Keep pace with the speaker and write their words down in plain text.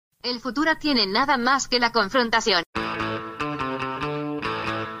El futuro tiene nada más que la confrontación.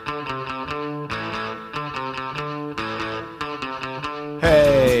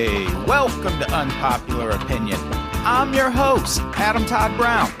 Hey, welcome to Unpopular Opinion. I'm your host, Adam Todd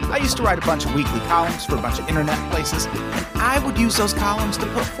Brown. I used to write a bunch of weekly columns for a bunch of internet places, and I would use those columns to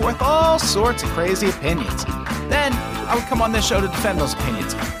put forth all sorts of crazy opinions. Then I would come on this show to defend those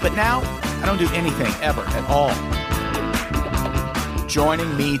opinions. But now, I don't do anything ever at all.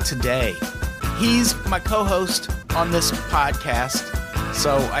 Joining me today, he's my co-host on this podcast,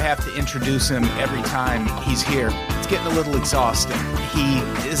 so I have to introduce him every time he's here. It's getting a little exhausting. He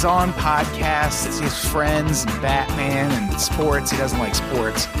is on podcasts, he has friends, and Batman, and sports. He doesn't like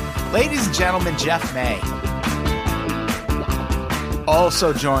sports. Ladies and gentlemen, Jeff May.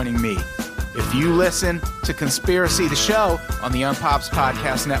 Also joining me, if you listen to Conspiracy the Show on the Unpops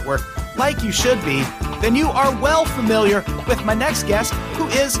Podcast Network, like you should be, then you are well familiar with my next guest, who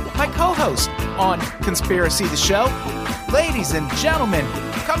is my co-host on Conspiracy the Show. Ladies and gentlemen,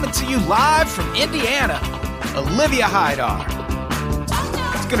 coming to you live from Indiana, Olivia Hydar.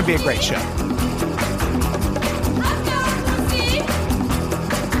 It's going to be a great show.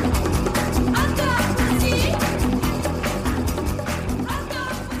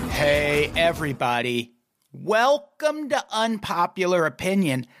 Hey, everybody. Welcome to Unpopular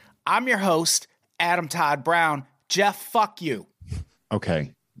Opinion. I'm your host, Adam Todd Brown. Jeff, fuck you.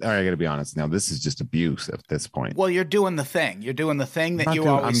 Okay. All right, I got to be honest now. This is just abuse at this point. Well, you're doing the thing. You're doing the thing that you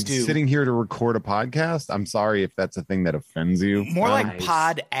always do. I'm sitting here to record a podcast. I'm sorry if that's a thing that offends you. More like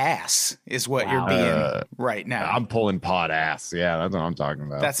pod ass is what you're being right now. I'm pulling pod ass. Yeah, that's what I'm talking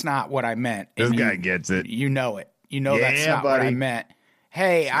about. That's not what I meant. This guy gets it. You know it. You know that's not what I meant.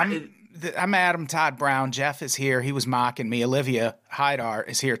 Hey, I'm Adam Todd Brown. Jeff is here. He was mocking me. Olivia Hydar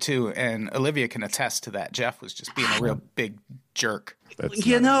is here too, and Olivia can attest to that. Jeff was just being a real big jerk.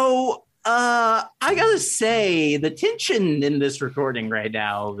 I gotta say the tension in this recording right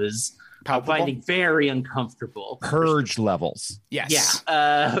now is finding very uncomfortable. Purge levels. Yes.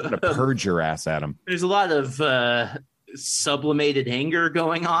 Yeah. I'm gonna purge your ass, Adam. There's a lot of sublimated anger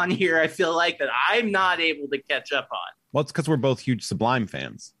going on here. I feel like that I'm not able to catch up on. Well, it's because we're both huge Sublime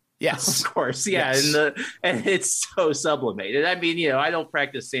fans. Yes, of course. Yeah. Yes. And it's so sublimated. I mean, I don't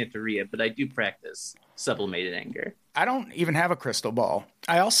practice Santeria, but I do practice sublimated anger. I don't even have a crystal ball.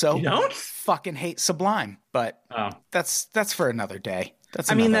 I also don't fucking hate Sublime, but that's for another day.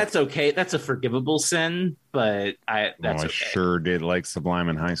 That's okay. That's a forgivable sin, but I sure did like Sublime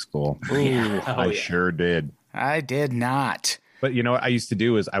in high school. Ooh, sure did. I did not. But you know what I used to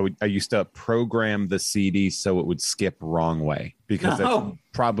do is I used to program the CD so it would skip Wrong Way, because that's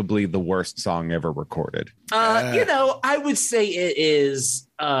probably the worst song ever recorded. I would say it is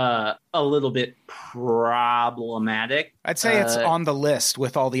a little bit problematic. I'd say it's on the list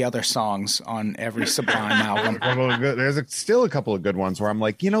with all the other songs on every Sublime album. There's still a couple of good ones where I'm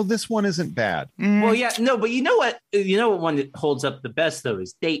like, this one isn't bad. Well, yeah, no, but you know what one that holds up the best though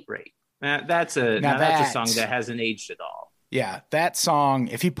is Date Rape. That's a song that hasn't aged at all. Yeah, that song,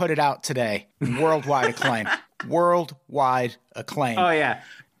 if you put it out today, worldwide acclaim. Worldwide acclaim. Oh, yeah.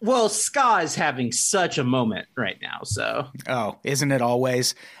 Well, ska is having such a moment right now, so. Oh, isn't it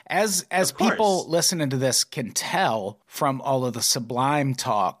always? As people listening to this can tell from all of the Sublime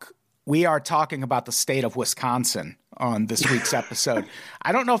talk, we are talking about the state of Wisconsin on this week's episode.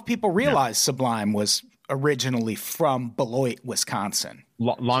 I don't know if people realize Sublime was originally from Beloit, Wisconsin.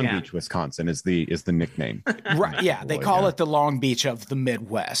 Long Beach, Wisconsin is the nickname. Right? Yeah, they call it the Long Beach of the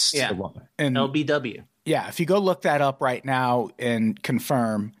Midwest. Yeah, and LBW. Yeah, if you go look that up right now and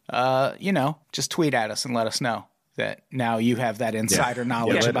confirm, just tweet at us and let us know that now you have that insider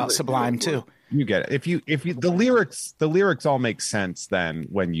knowledge about Sublime too. You get it. If you the lyrics all make sense then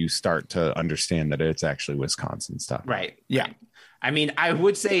when you start to understand that it's actually Wisconsin stuff. Right. Yeah. Right. I mean, I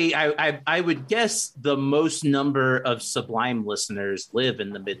would say I would guess the most number of Sublime listeners live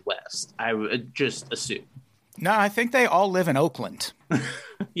in the Midwest. I would just assume. No, I think they all live in Oakland.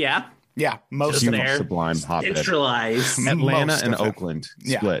 Yeah. Yeah, most of them. Sublime hotbed. Centralized. Atlanta and Oakland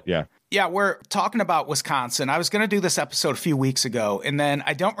split. Yeah. Yeah, we're talking about Wisconsin. I was going to do this episode a few weeks ago, and then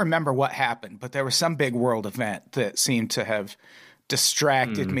I don't remember what happened, but there was some big world event that seemed to have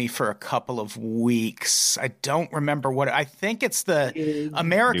distracted me for a couple of weeks. I don't remember what. I think it's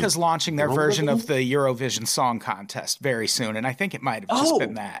America's launching their version of the Eurovision Song Contest very soon, and I think it might have just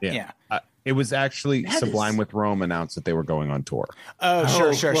been that. Yeah. It was actually Sublime with Rome announced that they were going on tour.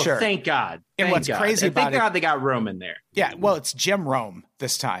 Oh, sure. Thank God. And what's crazy about thank God they got Rome in there. Yeah, well, it's Jim Rome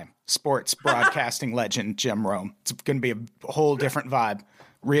this time. Sports broadcasting legend Jim Rome. It's going to be a whole different vibe.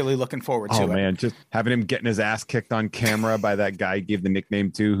 really looking forward to it. Oh man, just having him getting his ass kicked on camera by that guy he gave the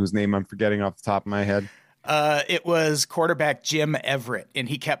nickname to, whose name I'm forgetting off the top of my head. It was quarterback Jim Everett, and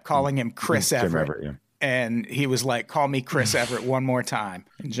he kept calling him Chris Everett. Yeah. And he was like, call me Chris Everett one more time.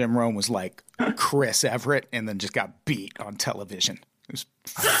 And Jim Rome was like, Chris Everett, and then just got beat on television. It was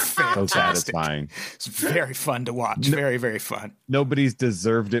fantastic. So satisfying. It's very fun to watch. Very, very fun. Nobody's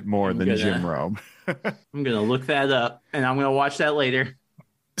deserved it more than Jim Rome. I'm going to look that up, and I'm going to watch that later.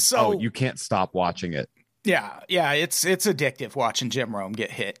 So you can't stop watching it. Yeah, it's addictive watching Jim Rome get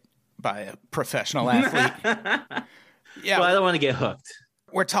hit by a professional athlete. Yeah, well, I don't want to get hooked.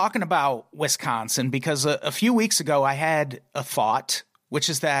 We're talking about Wisconsin because a few weeks ago I had a thought, which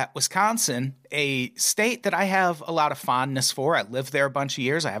is that Wisconsin, a state that I have a lot of fondness for. I lived there a bunch of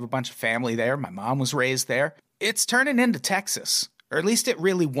years. I have a bunch of family there. My mom was raised there. It's turning into Texas, or at least it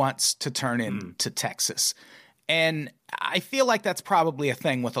really wants to turn into Texas. And I feel like that's probably a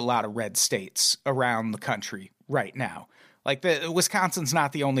thing with a lot of red states around the country right now. Like Wisconsin's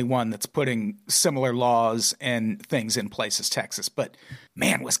not the only one that's putting similar laws and things in place as Texas. But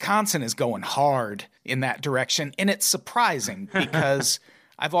man, Wisconsin is going hard in that direction. And it's surprising because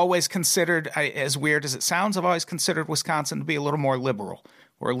I've always considered, as weird as it sounds, I've always considered Wisconsin to be a little more liberal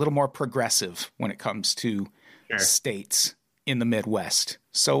or a little more progressive when it comes to states in the Midwest.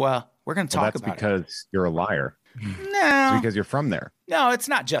 So we're going to talk about it. That's because you're a liar. No. It's because you're from there. No, it's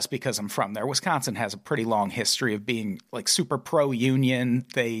not just because I'm from there. Wisconsin has a pretty long history of being like super pro-union.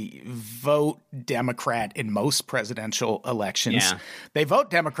 They vote Democrat in most presidential elections. Yeah. They vote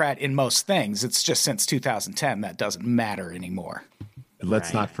Democrat in most things. It's just since 2010 that doesn't matter anymore.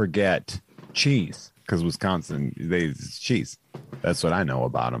 Let's not forget cheese, because Wisconsin, cheese. That's what I know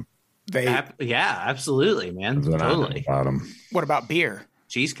about them. Yeah, absolutely, man. That's what totally. I know about them. What about beer?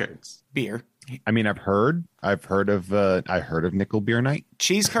 Cheese curds. Beer. I mean, I've heard of Nickel Beer Night.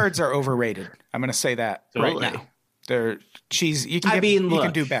 Cheese curds are overrated. I'm going to say that right now. They're cheese. You can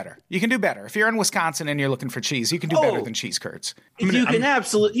do better. You can do better. If you're in Wisconsin and you're looking for cheese, you can do better than cheese curds. You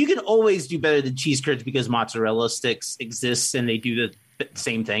can always do better than cheese curds because mozzarella sticks exist and they do the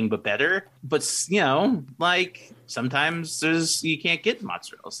same thing but better. But like sometimes you can't get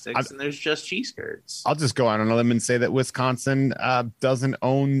mozzarella sticks and there's just cheese curds. I'll just go out on a limb and say that Wisconsin doesn't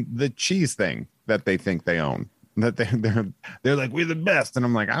own the cheese thing that they think they own. That they're like, we're the best, and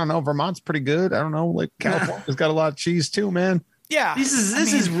I'm like, I don't know, Vermont's pretty good. I don't know, like California's got a lot of cheese too, man. Yeah, this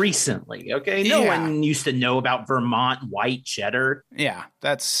is recently, okay. No one used to know about Vermont white cheddar. Yeah,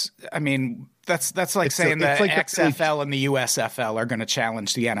 that's like saying the XFL and the USFL are going to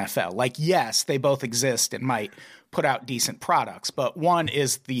challenge the NFL. Like, yes, they both exist and might put out decent products, but one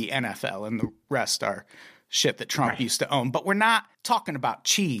is the NFL and the rest are shit that Trump used to own. But we're not talking about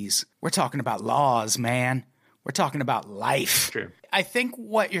cheese. We're talking about laws, man. We're talking about life. True. I think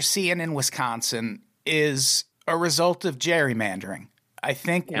what you're seeing in Wisconsin is a result of gerrymandering. I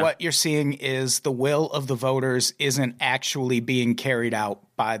think what you're seeing is the will of the voters isn't actually being carried out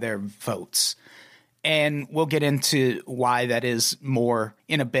by their votes. And we'll get into why that is more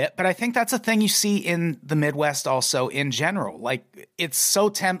in a bit. But I think that's a thing you see in the Midwest also in general. Like, it's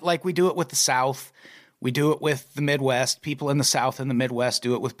so like we do it with the South. We do it with the Midwest. People in the South and the Midwest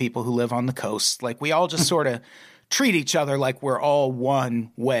do it with people who live on the coast. Like, we all just sort of treat each other like we're all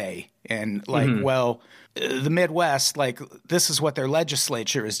one way. And like, the Midwest, like, this is what their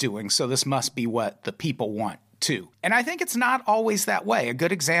legislature is doing. So this must be what the people want too. And I think it's not always that way. A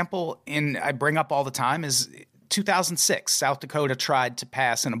good example I bring up all the time is 2006. South Dakota tried to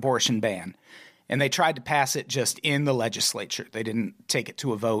pass an abortion ban. And they tried to pass it just in the legislature. They didn't take it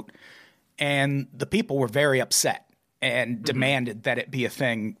to a vote. And the people were very upset and demanded that it be a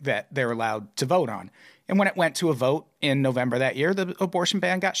thing that they're allowed to vote on. And when it went to a vote in November that year, the abortion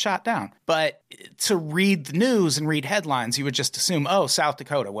ban got shot down. But to read the news and read headlines, you would just assume, oh, South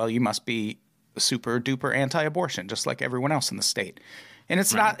Dakota, well, you must be super duper anti-abortion, just like everyone else in the state. And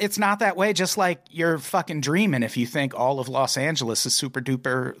it's not that way, just like you're fucking dreaming if you think all of Los Angeles is super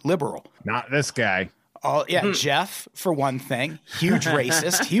duper liberal. Not this guy. Jeff, for one thing, huge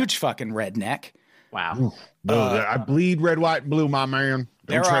racist, huge fucking redneck. Wow. I bleed red, white, and blue, my man.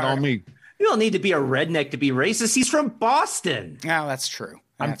 Don't tread on me. You don't need to be a redneck to be racist. He's from Boston. No, that's true.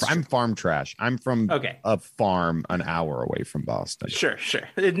 I'm farm trash. I'm from a farm an hour away from Boston. Sure.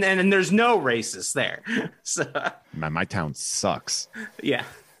 And there's no racist there. So my town sucks. Yeah.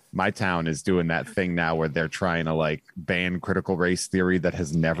 My town is doing that thing now where they're trying to like ban critical race theory that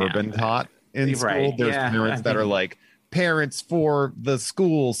has never been taught in school. There's parents that are like parents for the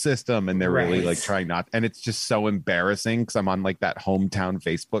school system, and they're really like trying not. And it's just so embarrassing because I'm on like that hometown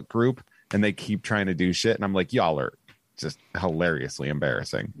Facebook group, and they keep trying to do shit, and I'm like, y'all are just hilariously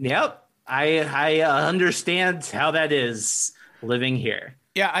embarrassing. Yep. I understand how that is living here.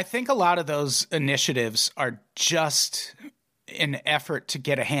 Yeah, I think a lot of those initiatives are just an effort to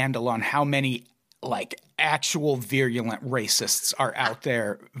get a handle on how many like actual virulent racists are out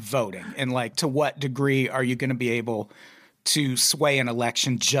there voting, and like to what degree are you going to be able to sway an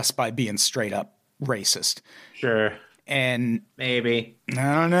election just by being straight up racist. Sure. And maybe,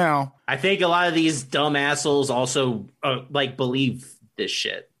 I don't know. I think a lot of these dumb assholes also like believe this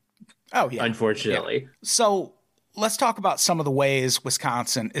shit. Oh yeah. Unfortunately. Yeah. So let's talk about some of the ways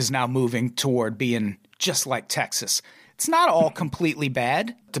Wisconsin is now moving toward being just like Texas. It's not all completely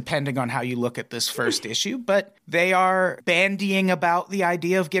bad, depending on how you look at this first issue, but they are bandying about the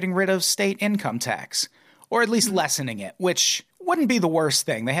idea of getting rid of state income tax, or at least lessening it, which wouldn't be the worst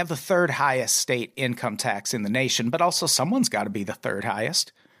thing. They have the third highest state income tax in the nation, but also someone's got to be the third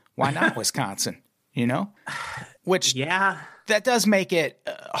highest. Why not Wisconsin? You know? Which, yeah, that does make it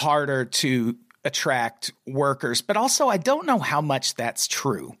harder to attract workers, but also I don't know how much that's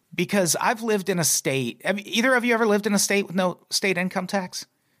true, because I've lived in a state. Have either of you ever lived in a state with no state income tax?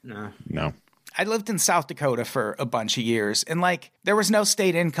 No. I lived in South Dakota for a bunch of years, and like there was no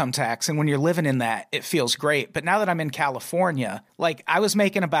state income tax, and when you're living in that, it feels great. But now that I'm in California, like I was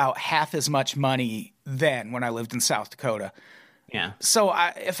making about half as much money then when I lived in South Dakota. Yeah. So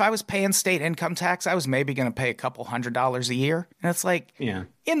if I was paying state income tax, I was maybe going to pay a couple $100s a year. And it's like, yeah,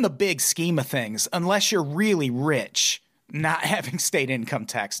 in the big scheme of things, unless you're really rich, not having state income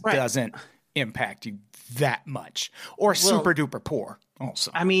tax doesn't impact you that much. Or super duper poor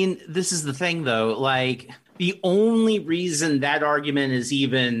also. I mean, this is the thing, though. Like, the only reason that argument is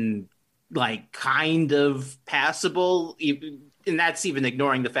even, like, kind of passable, and that's even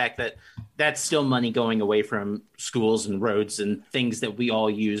ignoring the fact that that's still money going away from schools and roads and things that we all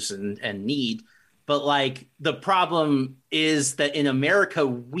use and need. But like the problem is that in America,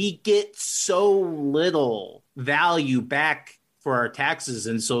 we get so little value back for our taxes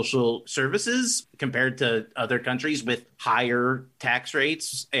and social services compared to other countries with higher tax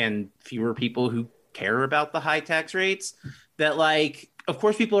rates and fewer people who care about the high tax rates, that like, of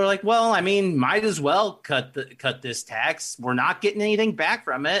course, people are like, well, I mean, might as well cut this tax. We're not getting anything back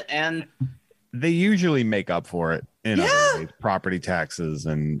from it. And they usually make up for it in other ways, property taxes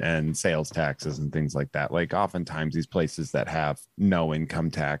and sales taxes and things like that. Like oftentimes these places that have no income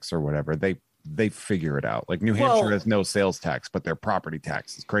tax or whatever, they figure it out. Like New Hampshire has no sales tax, but their property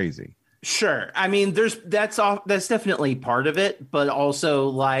tax is crazy. Sure. I mean, that's definitely part of it. But also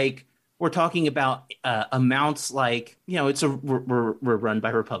like, we're talking about amounts like, you know, we're run by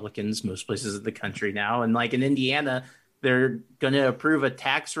Republicans most places of the country now. And like in Indiana, they're going to approve a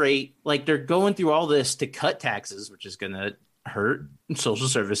tax rate. Like they're going through all this to cut taxes, which is going to hurt social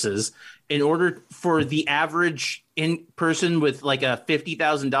services, in order for the average person with like a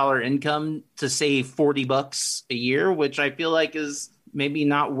 $50,000 income to save $40 a year, which I feel like is maybe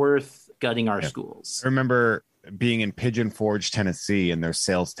not worth gutting our schools. I remember being in Pigeon Forge, Tennessee, and their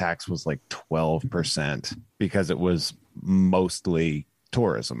sales tax was like 12% because it was mostly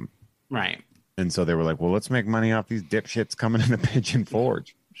tourism. Right. And so they were like, well, let's make money off these dipshits coming into Pigeon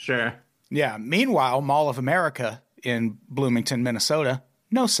Forge. Sure. Yeah. Meanwhile, Mall of America in Bloomington, Minnesota,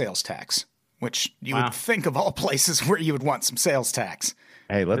 no sales tax, which you would think of all places where you would want some sales tax.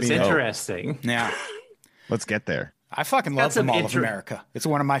 Hey, that's interesting. Yeah. Let's get there. I fucking love the Mall of America. It's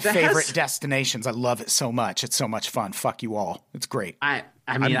one of my favorite destinations. I love it so much. It's so much fun. Fuck you all. It's great. I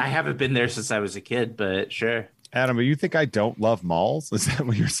mean, I haven't been there since I was a kid, but sure. Adam, do you think I don't love malls? Is that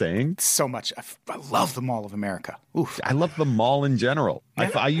what you're saying? So much. I love the Mall of America. Oof. I love the mall in general. Yeah,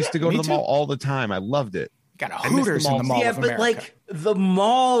 I used to go to the mall all the time. I loved it. Got a Hooters in the Mall of America. Yeah, but like the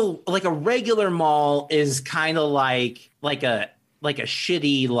mall, like a regular mall is kind of like a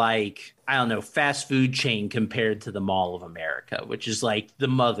shitty, like, I don't know, fast food chain compared to the Mall of America, which is like the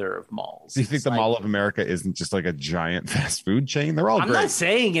mother of malls. Do you think the Mall of America isn't just like a giant fast food chain? They're all great. I'm not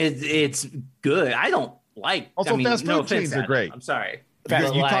saying it's good. I don't like. Also, fast food chains are great. I'm sorry.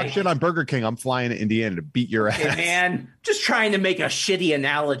 You talk shit on Burger King, I'm flying to Indiana to beat your ass. Hey, man, just trying to make a shitty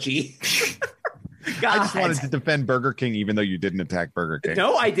analogy. I just wanted to defend Burger King, even though you didn't attack Burger King.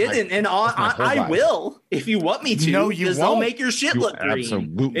 No, I didn't, and I will if you want me to. No, you won't. I'll make your shit look green.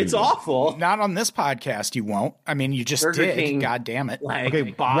 Absolutely, it's awful. Not on this podcast, you won't. I mean, you just Burger did. King, God damn it! Like,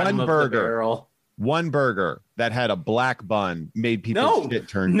 okay, one burger that had a black bun made people shit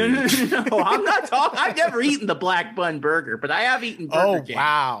turn green. No. I'm not talking. I've never eaten the black bun burger, but I have eaten Burger King.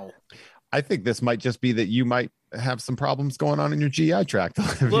 Wow. I think this might just be that you might have some problems going on in your GI tract.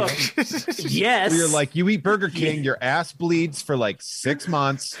 Look, yes. You're like, you eat Burger King, your ass bleeds for like 6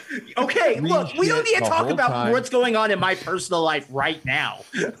 months. Okay, look, we don't need to talk about what's going on in my personal life right now.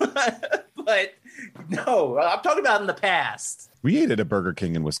 But no, I'm talking about in the past. We ate at a Burger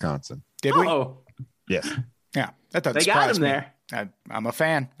King in Wisconsin. Did we? Yes. Yeah, that doesn't They surprise got him me. there. I'm a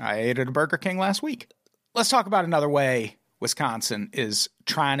fan. I ate at a Burger King last week. Let's talk about another way Wisconsin is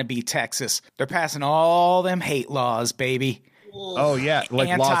trying to be Texas. They're passing all them hate laws, baby. Oh, yeah.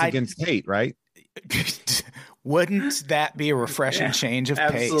 Like laws against hate, right? Wouldn't that be a refreshing change of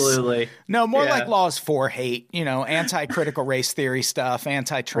pace? Absolutely. No, more like laws for hate, anti-critical race theory stuff,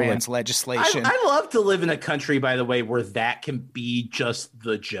 anti-trans legislation. I love to live in a country, by the way, where that can be just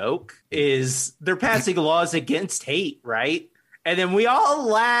the joke, is they're passing laws against hate, right? And then we all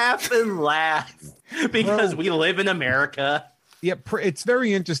laugh and laugh because we live in America. Yeah, it's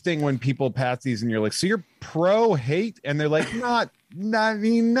very interesting when people pass these and you're like, so you're pro-hate? And they're like,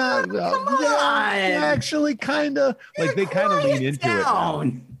 actually kind of. Like, they kind of lean into it now.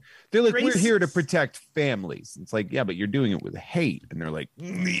 They're like, we're here to protect families. It's like, yeah, but you're doing it with hate. And they're like,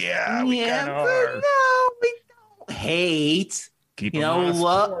 yeah, we kind of are. No, we don't hate. Keep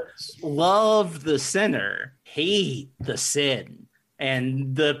love the sinner, hate the sin.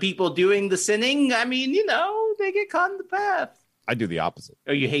 And the people doing the sinning, I mean, they get caught in the path. I do the opposite.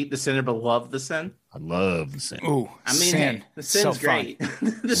 Oh, you hate the sinner but love the sin? I love the sin. Ooh, I mean, sin. The sin's so great.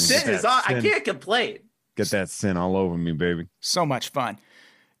 The sin is on. I can't complain. Get that sin all over me, baby. So much fun.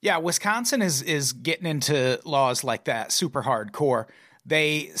 Yeah, Wisconsin is getting into laws like that, super hardcore.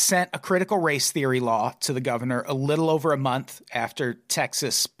 They sent a critical race theory law to the governor a little over a month after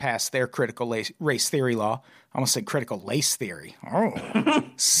Texas passed their critical race theory law. I almost said critical lace theory. Oh,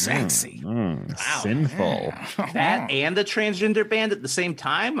 sexy. Wow. Sinful. That and the transgender band at the same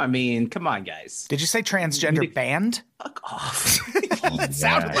time? I mean, come on, guys. Did you say transgender band? Fuck off. It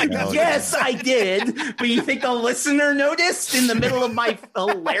sounded like yes, I did. But you think the listener noticed in the middle of my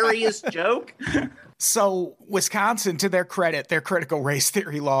hilarious joke? So Wisconsin, to their credit, their critical race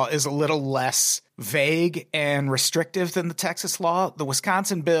theory law is a little less vague and restrictive than the Texas law. The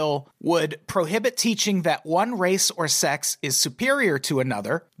Wisconsin bill would prohibit teaching that one race or sex is superior to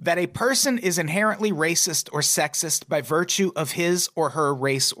another, that a person is inherently racist or sexist by virtue of his or her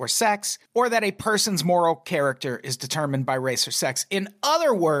race or sex, or that a person's moral character is determined by race or sex. In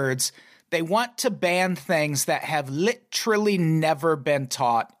other words, they want to ban things that have literally never been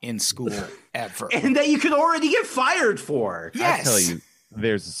taught in school ever. And that you could already get fired for. Yes. I tell you,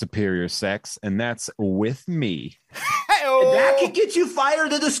 there's a superior sex, and that's with me. Hey-oh. That could get you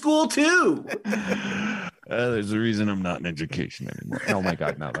fired at a school, too. There's a reason I'm not in education anymore. Oh, my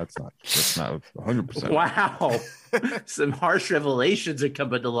God. No, that's not 100%. Wow. Some harsh revelations are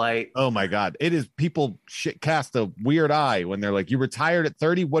coming to light. Oh, my God. It is people cast a weird eye when they're like, you retired at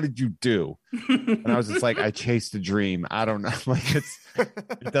 30. What did you do? And I was just like, I chased a dream. I don't know. Like,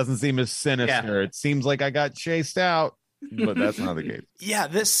 it doesn't seem as sinister. Yeah. It seems like I got chased out, but that's not the case. Yeah,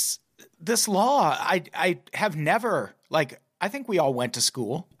 this law, I have never, like, I think we all went to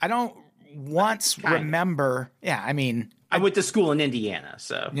school. I don't once remember. Yeah, I mean, I went to school in Indiana,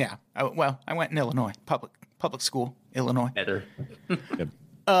 so yeah. I went in Illinois, public school, Illinois. Better.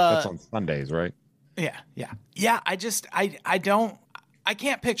 That's on Sundays, right? Yeah. I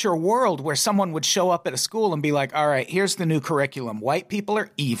can't picture a world where someone would show up at a school and be like, all right, here's the new curriculum. White people are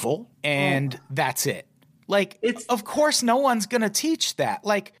evil, and that's it. Like, of course, no one's going to teach that.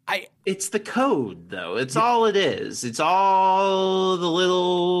 Like, it's the code, though. It's all it is. It's all the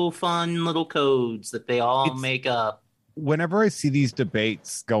little fun little codes that they all make up. Whenever I see these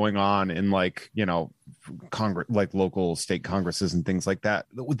debates going on in, like, Congress, like local state congresses and things like that,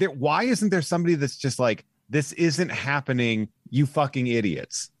 why isn't there somebody that's just like, this isn't happening, you fucking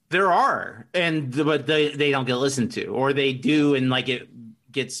idiots? There are, but they don't get listened to, or they do, and like it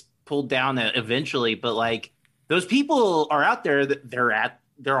gets pulled down eventually. But like those people are out there, that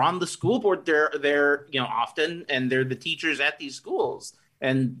they're on the school board, they're often, and they're the teachers at these schools,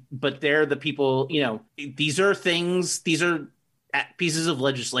 but they're the people, these are pieces of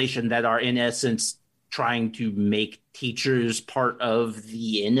legislation that are in essence trying to make teachers part of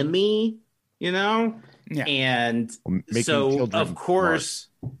the enemy, Yeah. And so of course,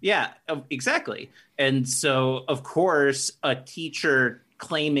 yeah, exactly. And so of course a teacher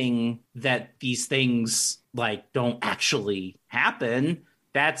claiming that these things like don't actually happen,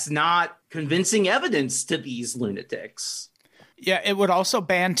 that's not convincing evidence to these lunatics. Yeah, it would also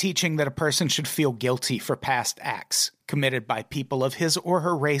ban teaching that a person should feel guilty for past acts committed by people of his or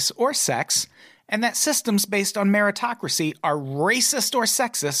her race or sex, and that systems based on meritocracy are racist or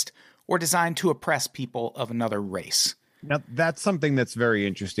sexist, or designed to oppress people of another race. Now, that's something that's very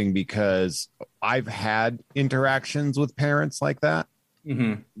interesting because I've had interactions with parents like that.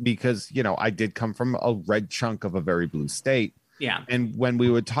 Mm-hmm. Because, I did come from a red chunk of a very blue state. Yeah. And when we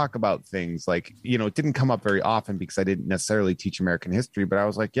would talk about things like, it didn't come up very often because I didn't necessarily teach American history, but I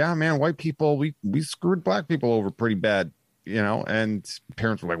was like, yeah, man, white people, we screwed black people over pretty bad, and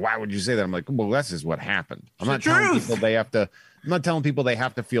parents were like, why would you say that? I'm like, well, this is what happened. I'm not telling people they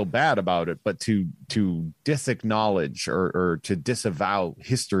have to feel bad about it, but to disacknowledge or to disavow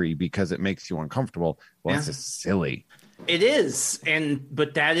history because it makes you uncomfortable. Well, This is silly. It is.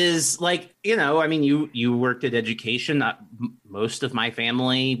 But that is like, you worked in education. Most of my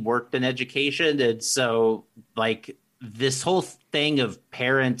family worked in education. And so like this whole thing of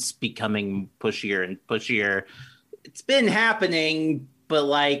parents becoming pushier and pushier, it's been happening. But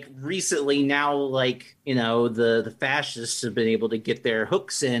like recently now, like, the fascists have been able to get their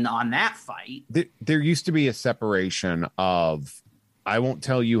hooks in on that fight. There used to be a separation of, I won't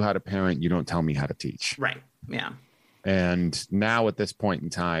tell you how to parent. You don't tell me how to teach. Right. Yeah. And now at this point in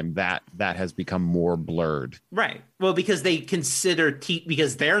time, that has become more blurred. Right. Well, because they consider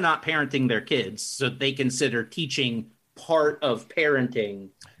because they're not parenting their kids, so they consider teaching part of parenting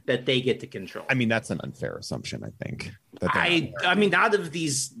that they get to control. I mean, that's an unfair assumption, I think. I mean, out of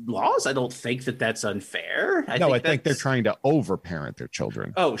these laws, I don't think that's unfair. I think they're trying to over-parent their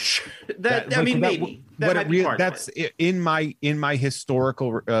children. Oh, sure. Maybe. That's in my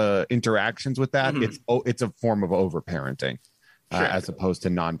historical interactions with that. Mm-hmm. It's a form of over-parenting. Sure. As opposed to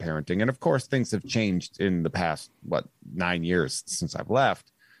non-parenting. And of course, things have changed in the past, 9 years since I've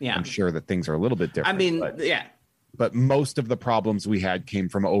left. Yeah. I'm sure that things are a little bit different. I mean, yeah. But most of the problems we had came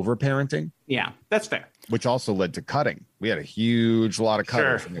from over-parenting. Yeah, that's fair. Which also led to cutting. We had a huge lot of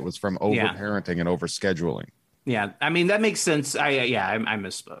cutters, and it was from over-parenting and over-scheduling. Yeah, I mean, that makes sense. I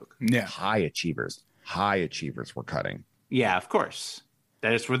misspoke. Yeah. High achievers were cutting. Yeah, of course.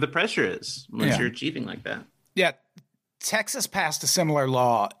 That is where the pressure is once you're achieving like that. Yeah. Texas passed a similar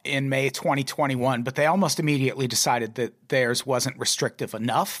law in May 2021, but they almost immediately decided that theirs wasn't restrictive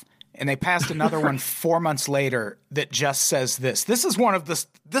enough. And they passed another one 4 months later that just says this. This is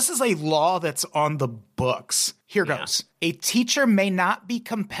a law that's on the books. Here goes. A teacher may not be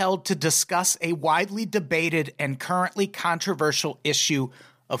compelled to discuss a widely debated and currently controversial issue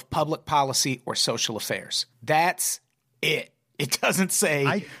of public policy or social affairs. That's it. It doesn't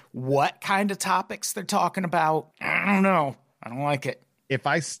say what kind of topics they're talking about. I don't know. I don't like it. If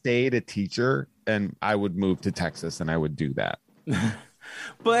I stayed a teacher, and I would move to Texas and I would do that.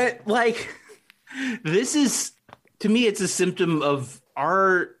 But like, this is, to me, it's a symptom of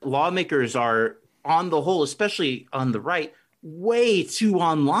our lawmakers are, on the whole, especially on the right, way too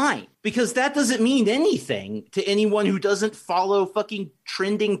online, because that doesn't mean anything to anyone who doesn't follow fucking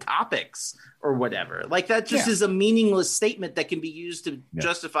trending topics or whatever. Like, that just is a meaningless statement that can be used to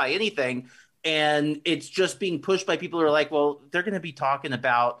justify anything. And it's just being pushed by people who are like, well, they're going to be talking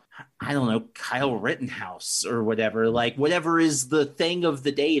about, I don't know, Kyle Rittenhouse or whatever, like whatever is the thing of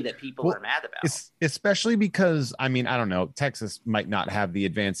the day that people are mad about. Especially because, I mean, I don't know, Texas might not have the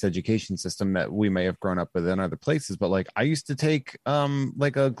advanced education system that we may have grown up with in other places, but like I used to take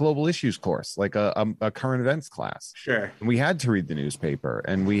like a global issues course, like a current events class. Sure. And we had to read the newspaper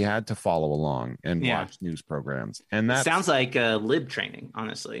and we had to follow along and watch news programs. And that sounds like lib training,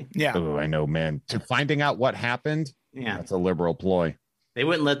 honestly. Yeah. Oh, I know, man. To finding out what happened. Yeah. That's a liberal ploy. They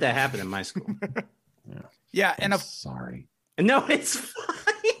wouldn't let that happen in my school. Yeah. And sorry. No, it's fine.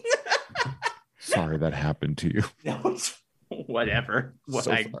 Sorry that happened to you. No, it's whatever.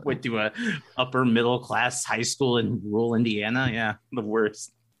 I went to a upper middle class high school in rural Indiana. Yeah, the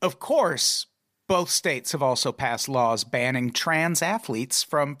worst. Of course, both states have also passed laws banning trans athletes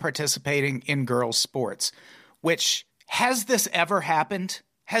from participating in girls' sports, which, has this ever happened?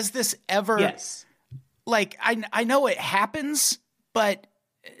 Has this ever? Yes. Like, I know it happens, but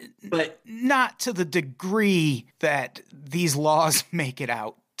not to the degree that these laws make it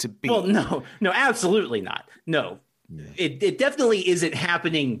out to be. Well, no, absolutely not. No, it definitely isn't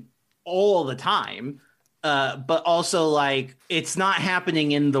happening all the time. But also, like, it's not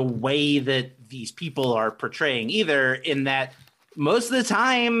happening in the way that these people are portraying either, in that most of the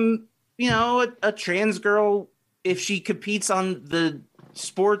time, you know, a trans girl, if she competes on the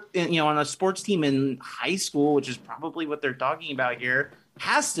sport, you know, on a sports team in high school, which is probably what they're talking about here,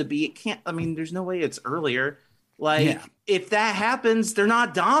 has to be. It can't. I mean, there's no way it's earlier. Like, if that happens, they're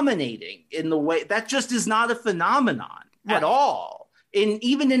not dominating in the way that just is not a phenomenon at all.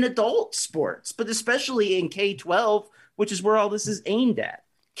 Even in adult sports, but especially in K-12, which is where all this is aimed at.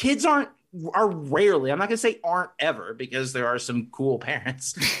 Kids aren't are rarely, I'm not going to say aren't ever, because there are some cool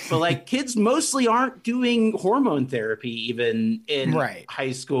parents, but like kids mostly aren't doing hormone therapy even in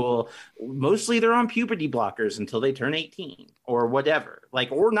high school. Mostly they're on puberty blockers until they turn 18 or whatever,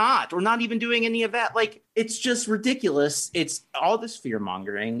 like, or not even doing any of that. Like, it's just ridiculous. It's all this fear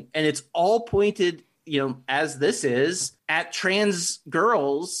mongering, and it's all pointed, as this is, at trans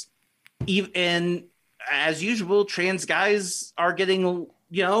girls. And as usual, trans guys are getting,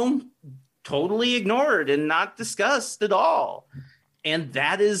 totally ignored and not discussed at all. And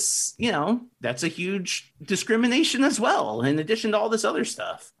that is, that's a huge discrimination as well, in addition to all this other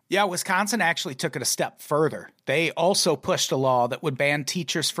stuff. Yeah, Wisconsin actually took it a step further. They also pushed a law that would ban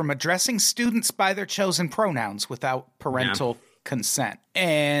teachers from addressing students by their chosen pronouns without parental consent.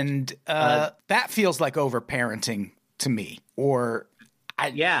 And that feels like overparenting to me. Or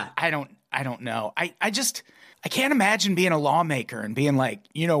I don't know. I can't imagine being a lawmaker and being like,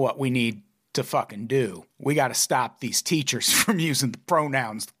 you know what we need to fucking do? We got to stop these teachers from using the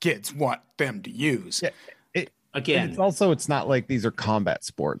pronouns the kids want them to use. Yeah. It's not like these are combat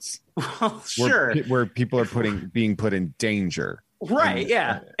sports. Well, sure. Where people are being put in danger. Right.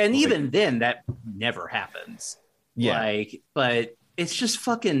 And even then that never happens. Yeah. But it's just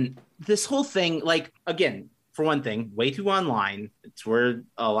fucking this whole thing. Like, again, for one thing, way too online. It's where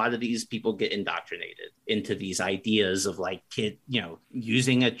a lot of these people get indoctrinated into these ideas of like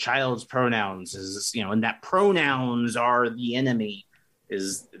using a child's pronouns is, and that pronouns are the enemy.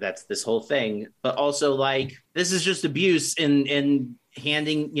 That's this whole thing. But also, like, this is just abuse, and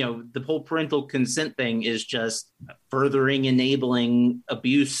handing, the whole parental consent thing is just furthering enabling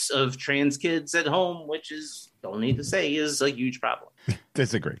abuse of trans kids at home, which is, don't need to say, is a huge problem.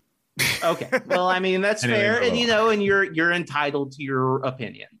 Disagree. Okay. Well, I mean, that's fair. And, and you're entitled to your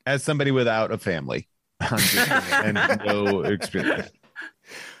opinion. As somebody without a family and no experience.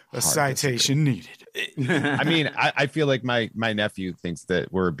 A citation needed. I mean, I feel like my nephew thinks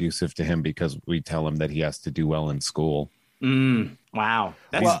that we're abusive to him because we tell him that he has to do well in school. Wow.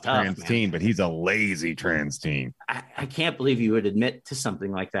 That's tough, trans teen, but he's a lazy trans teen. I can't believe you would admit to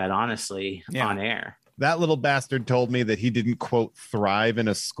something like that, honestly, on air. That little bastard told me that he didn't, quote, thrive in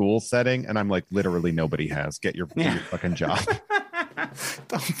a school setting. And I'm like, literally nobody has. Get your fucking job. I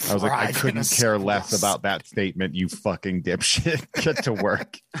was like, I couldn't care less about that statement, you fucking dipshit. Get to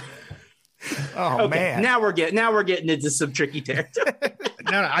work. Oh, man. Now we're getting into some tricky territory.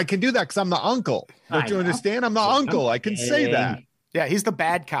 No, I can do that because I'm the uncle. Don't you understand? I'm the uncle. I can say that. Yeah, he's the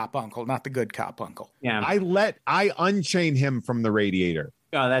bad cop uncle, not the good cop uncle. Yeah. I unchain him from the radiator.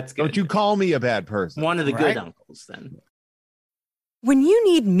 Oh, that's good. Don't you call me a bad person. One of the good uncles, then. When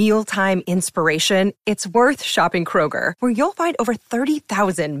you need mealtime inspiration, it's worth shopping Kroger, where you'll find over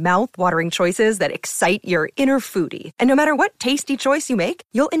 30,000 mouth-watering choices that excite your inner foodie. And no matter what tasty choice you make,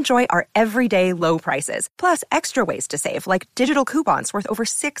 you'll enjoy our everyday low prices, plus extra ways to save, like digital coupons worth over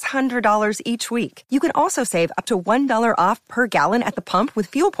 $600 each week. You can also save up to $1 off per gallon at the pump with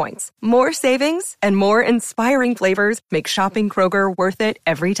fuel points. More savings and more inspiring flavors make shopping Kroger worth it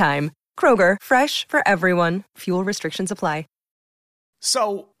every time. Kroger, fresh for everyone. Fuel restrictions apply.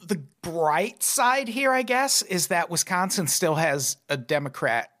 So the bright side here, I guess, is that Wisconsin still has a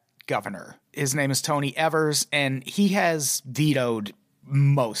Democrat governor. His name is Tony Evers, and he has vetoed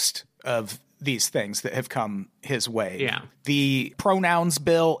most of these things that have come his way. Yeah. The pronouns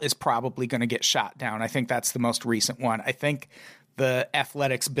bill is probably going to get shot down. I think that's the most recent one. I think the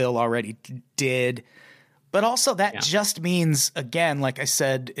athletics bill already did. But also that just means, again, like I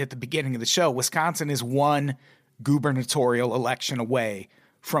said at the beginning of the show, Wisconsin is one gubernatorial election away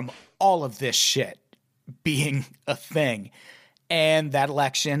from all of this shit being a thing. And that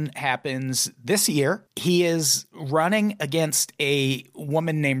election happens this year. He is running against a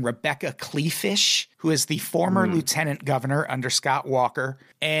woman named Rebecca Kleefisch, who is the former lieutenant governor under Scott Walker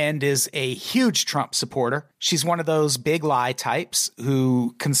and is a huge Trump supporter. She's one of those big lie types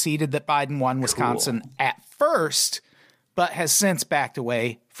who conceded that Biden won Wisconsin at first, but has since backed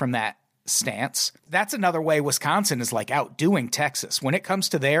away from that stance. That's another way Wisconsin is like outdoing Texas. When it comes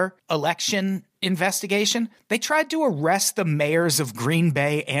to their election investigation, they tried to arrest the mayors of Green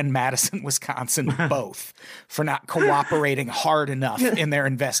Bay and Madison, Wisconsin, both for not cooperating hard enough in their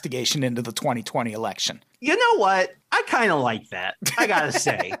investigation into the 2020 election. You know what? I kind of like that. I gotta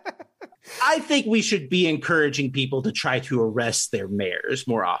say. I think we should be encouraging people to try to arrest their mayors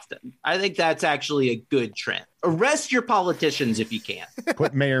more often. I think that's actually a good trend. Arrest your politicians if you can.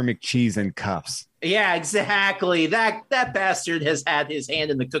 Put Mayor McCheese in cuffs. Yeah, exactly. That bastard has had his hand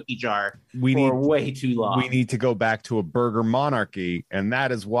in the cookie jar for way too long. We need to go back to a burger monarchy, and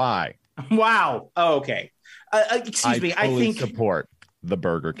that is why. Wow. Oh, okay. Excuse me. I think support. the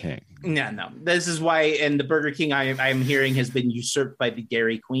Burger King. No. This is why, and the Burger King I'm hearing has been usurped by the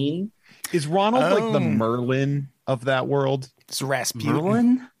Dairy Queen. Is Ronald like the Merlin of that world? It's Rasputin.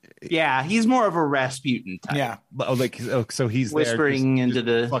 Merlin? Yeah, he's more of a Rasputin type. Yeah. So he's whispering there into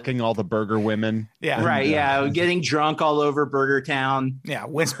the fucking all the burger women. Yeah. Right. Yeah. Getting drunk all over Burger Town. Yeah.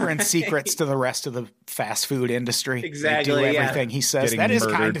 Whispering secrets to the rest of the fast food industry. Exactly. They do everything he says. Getting that is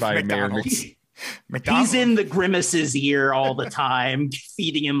kind of murdered by McDonald's. He's in the Grimace's ear all the time,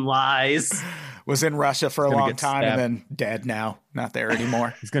 feeding him lies. Was in Russia for a long time stabbed. and then dead now. Not there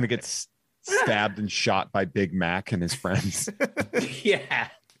anymore. He's going to get stabbed and shot by Big Mac and his friends. Yeah.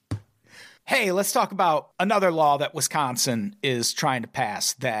 Hey, let's talk about another law that Wisconsin is trying to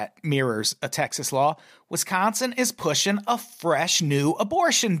pass that mirrors a Texas law. Wisconsin is pushing a fresh new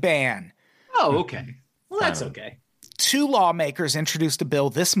abortion ban. Oh, okay. Well, that's okay. 2 lawmakers introduced a bill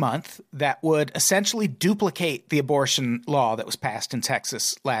this month that would essentially duplicate the abortion law that was passed in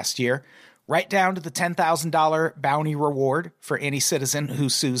Texas last year, right down to the $10,000 bounty reward for any citizen who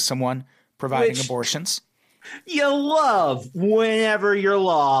sues someone providing abortions. You love whenever your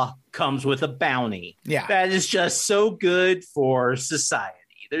law comes with a bounty. Yeah. That is just so good for society.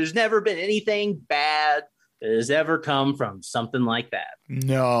 There's never been anything bad that has ever come from something like that.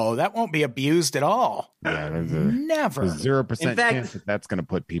 No, that won't be abused at all. Yeah, Never. 0% In fact, chance that that's going to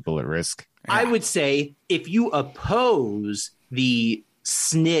put people at risk. I would say if you oppose the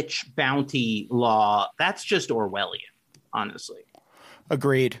snitch bounty law, that's just Orwellian, honestly.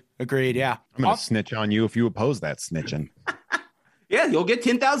 Agreed. Yeah. I'm going to snitch on you if you oppose that snitching. Yeah, you'll get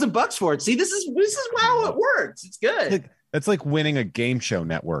 $10,000 for it. See, this is how it works. It's good. It's like winning a game show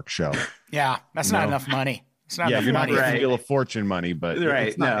network show. Yeah, that's not enough money. It's not enough you're money. not going to Wheel of Fortune money, but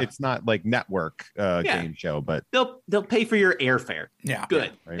Right, it's not like network game show, but They'll pay for your airfare. Yeah.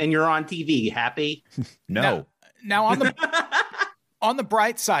 Good. Right. And you're on TV. Happy? no. Now on the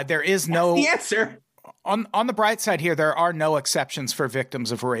bright side, there is no The answer. on the bright side here, there are no exceptions for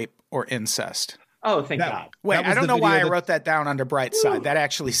victims of rape or incest. Oh, thank God. Wait, That was I don't the know why I video wrote that down under bright side. That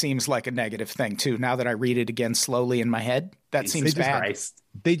actually seems like a negative thing too. Now that I read it again slowly in my head, that seems bad. Christ.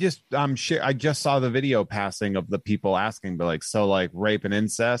 They just I just saw the video passing of the people asking, but like, so like rape and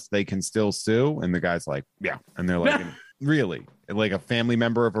incest, they can still sue, and the guy's like, yeah, and they're like, really, like a family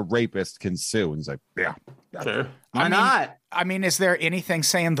member of a rapist can sue, and he's like, yeah, Sure. Why not? I mean, is there anything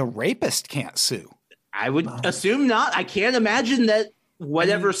saying the rapist can't sue? I would assume not. I can't imagine that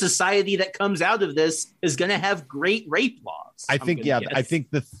whatever society that comes out of this is going to have great rape laws. I think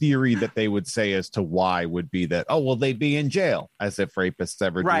the theory that they would say as to why would be that, oh, well, they'd be in jail, as if rapists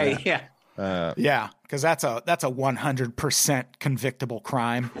ever do Right. that. Yeah. Yeah, because that's a 100% convictable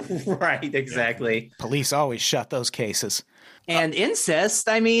crime. Right. Exactly. Police always shut those cases. And incest,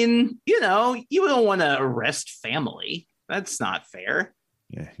 I mean, you don't want to arrest family. That's not fair.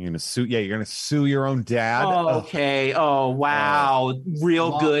 Yeah, you're gonna sue. Yeah, you're gonna sue your own dad. Oh, okay. Oh, wow.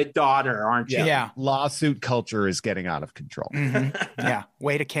 Real good daughter, aren't you? Yeah. Lawsuit culture is getting out of control. Yeah.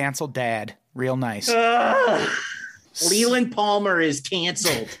 Way to cancel dad. Real nice. Leland Palmer is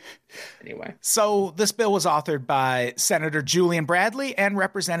canceled. Anyway. So this bill was authored by Senator Julian Bradley and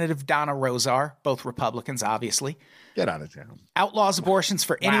Representative Donna Rozar, both Republicans, obviously. Get out of town. Outlaws abortions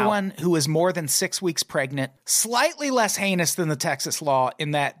for anyone who is more than 6 weeks pregnant. Slightly less heinous than the Texas law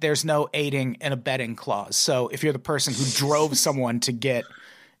in that there's no aiding and abetting clause. So if you're the person who drove someone to get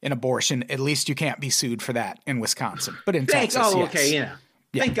an abortion, at least you can't be sued for that in Wisconsin. But in Texas, yes. Okay, yeah.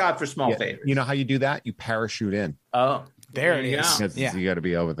 Thank God for small favors. You know how you do that? You parachute in. Oh, there it is. Because Yeah. you got to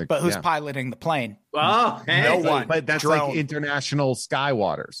be over the. But who's piloting the plane? Oh, hey. No one. But that's Drone. like international sky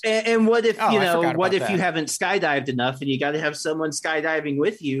waters. And what if I forgot what about if you that. haven't skydived enough and you got to have someone skydiving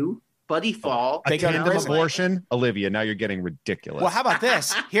with you, buddy fall? They go to Tandem prison. abortion, Olivia. Now you're getting ridiculous. Well, how about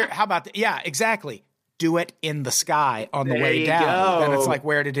this? Yeah, exactly. Do it in the sky on the There way you down. go. Then it's like,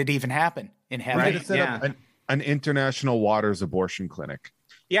 where did it even happen? In heaven? We're gonna set up Yeah. an international waters abortion clinic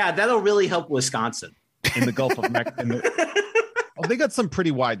Yeah, that'll really help Wisconsin. in the Gulf of Mexico. Oh, they got some pretty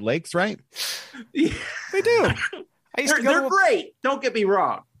wide lakes, right? They do. I used to go They're to great. Don't get me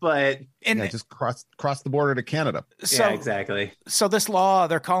wrong, but and Yeah, just cross the border to Canada. so, yeah, exactly. So this law,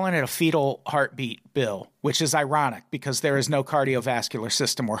 they're calling it a fetal heartbeat bill, which is ironic because there is no cardiovascular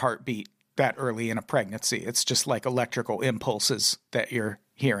system or heartbeat that early in a pregnancy. It's just like electrical impulses that you're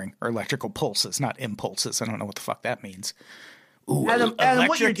hearing, or electrical pulses, not impulses. I don't know what the fuck that means. Ooh, Adam, what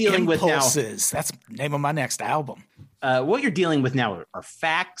you're electric dealing with now- impulses. That's the name of my next album. What you're dealing with now are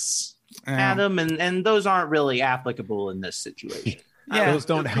facts, Adam, and those aren't really applicable in this situation. Yeah. Those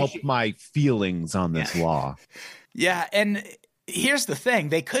don't help my feelings on this law. Yeah, and here's the thing.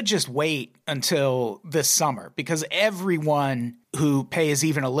 They could just wait until this summer because everyone who pays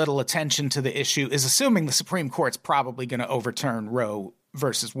even a little attention to the issue is assuming the Supreme Court's probably going to overturn Roe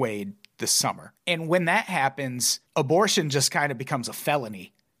versus Wade this summer. And when that happens, abortion just kind of becomes a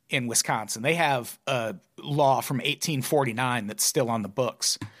felony in Wisconsin. They have a law from 1849 that's still on the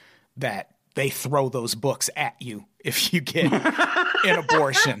books that they throw those books at you if you get an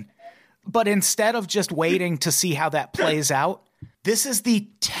abortion. But instead of just waiting to see how that plays out, this is the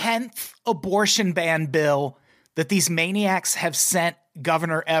 10th abortion ban bill that these maniacs have sent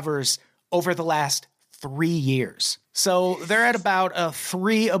Governor Evers over the last 3 years. So they're at about a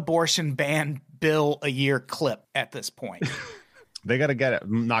 3 abortion ban bill a year clip at this point. They got to get it,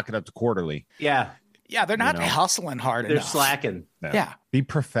 knock it up to quarterly. Yeah. Yeah, they're not hustling hard enough. They're slacking. Yeah. Be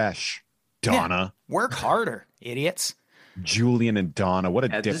profesh, Donna. Yeah. Work harder, idiots. Julian and Donna. What a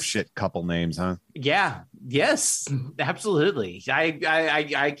dipshit couple names, huh? Yeah. Yes, absolutely.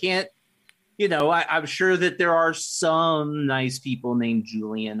 I can't, I'm sure that there are some nice people named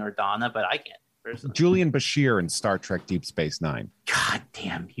Julian or Donna, but I can't. Personally. Julian Bashir in Star Trek Deep Space Nine. God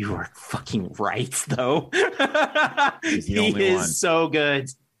damn, you are fucking right, though. He's the only one. So good.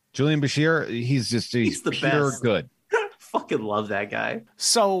 Julian Bashir, he's the pure best. Good. Fucking love that guy.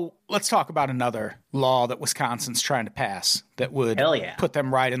 So let's talk about another law that Wisconsin's trying to pass that would put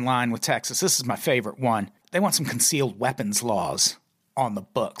them right in line with Texas. This is my favorite one. They want some concealed weapons laws on the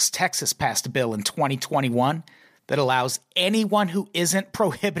books. Texas passed a bill in 2021 that allows anyone who isn't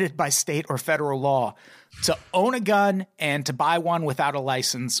prohibited by state or federal law to own a gun and to buy one without a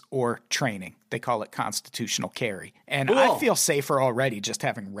license or training. They call it constitutional carry. And cool. I feel safer already just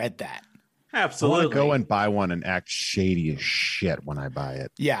having read that. Absolutely. I want to go and buy one and act shady as shit when I buy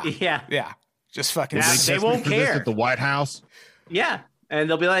it. Yeah. Just fucking. They won't care. At the White House. Yeah. And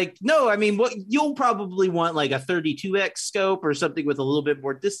they'll be like, no, I mean, what you'll probably want like a 32x scope or something with a little bit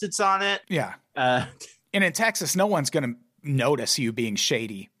more distance on it. Yeah. And in Texas, no one's going to notice you being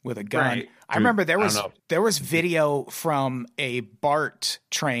shady with a gun. Right. I remember there was video from a BART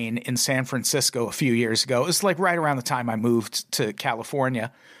train in San Francisco a few years ago. It was like right around the time I moved to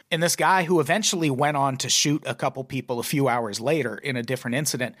California. And this guy who eventually went on to shoot a couple people a few hours later in a different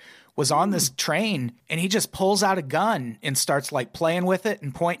incident was on this train, and he just pulls out a gun and starts like playing with it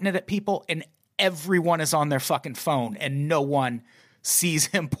and pointing it at people, and everyone is on their fucking phone and no one sees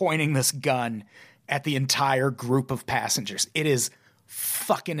him pointing this gun at the entire group of passengers. It is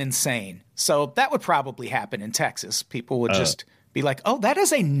fucking insane. So that would probably happen in Texas. People would just be like, oh, that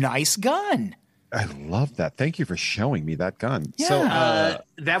is a nice gun. I love that. Thank you for showing me that gun. Yeah. So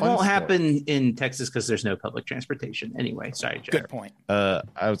that won't happen in Texas because there's no public transportation. Anyway, sorry, Jared. Good point.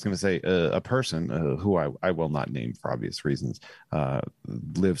 I was going to say a person who I will not name for obvious reasons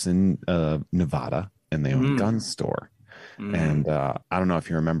lives in Nevada, and they own a gun store. And I don't know if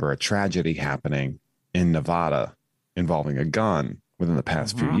you remember a tragedy happening in Nevada involving a gun within the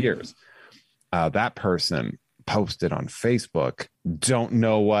past few years. That person posted on Facebook, don't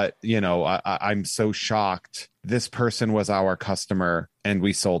know what, I'm so shocked. This person was our customer and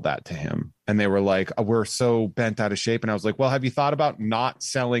we sold that to him. And they were like, we're so bent out of shape. And I was like, well, have you thought about not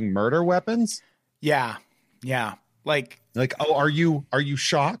selling murder weapons? Yeah. Yeah. Like, oh, are you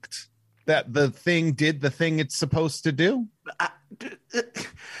shocked that the thing did the thing it's supposed to do?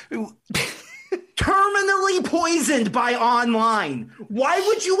 Terminally poisoned by online. Why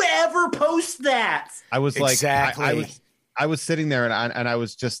would you ever post that? I was like, exactly. I was sitting there and I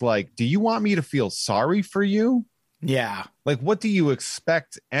was just like, do you want me to feel sorry for you? Yeah. Like, what do you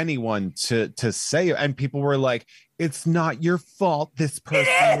expect anyone to say? And people were like, it's not your fault. This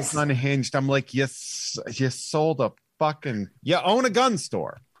person is unhinged. I'm like, yes, you sold a fucking, you own a gun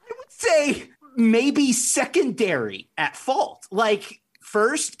store. I would say maybe secondary at fault. Like,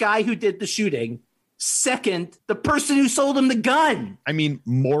 first, guy who did the shooting. Second, the person who sold him the gun. I mean,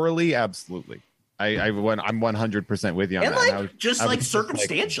 morally, absolutely. I'm 100% with you on and that. Like,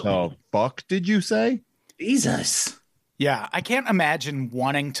 circumstantially. Like, the fuck did you say? Jesus. Yeah, I can't imagine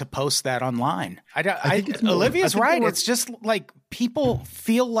wanting to post that online. Olivia's right. It's just like people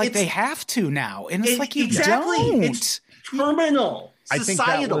feel like they have to now. And it's like you don't. It's terminal. I think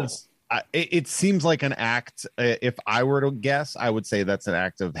societal. It seems like an act. If I were to guess, I would say that's an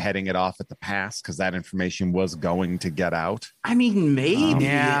act of heading it off at the pass because that information was going to get out. I mean,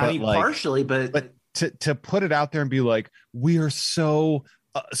 maybe. Partially, but to put it out there and be like, we are so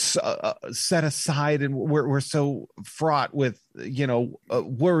set aside and we're so fraught with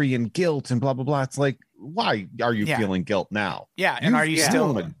worry and guilt and blah blah blah. It's like, why are you feeling guilt now? Yeah, and are you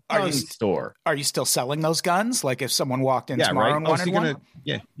still store? Are you still selling those guns? Like if someone walked in tomorrow and wanted one?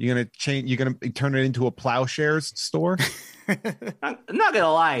 You're gonna turn it into a Plowshares store? I'm not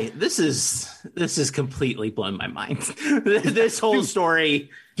gonna lie, this is completely blown my mind. This whole story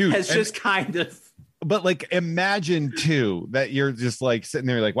has just kind of. But like, imagine too that you're just like sitting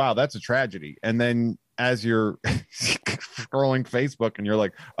there, like, wow, that's a tragedy, and then as you're scrolling Facebook and you're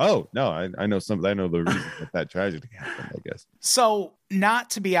like, oh no, I know the reason that tragedy happened, I guess. So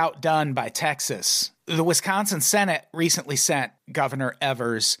not to be outdone by Texas, the Wisconsin Senate recently sent Governor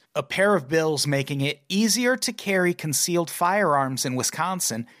Evers a pair of bills making it easier to carry concealed firearms in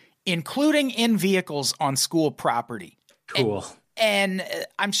Wisconsin, including in vehicles on school property. Cool. And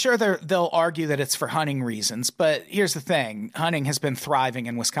I'm sure they'll argue that it's for hunting reasons, but here's the thing. Hunting has been thriving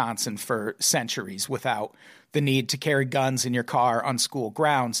in Wisconsin for centuries without the need to carry guns in your car on school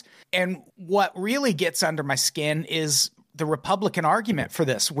grounds. And what really gets under my skin is the Republican argument for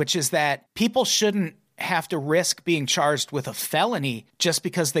this, which is that people shouldn't have to risk being charged with a felony just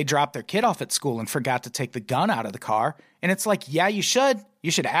because they dropped their kid off at school and forgot to take the gun out of the car. And it's like, yeah, you should. You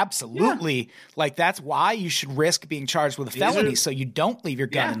should absolutely. Like, that's why you should risk being charged with a felony so you don't leave your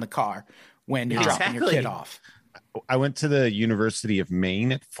gun in the car when you're dropping your kid off. I went to the University of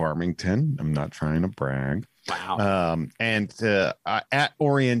Maine at Farmington. I'm not trying to brag. Wow. And at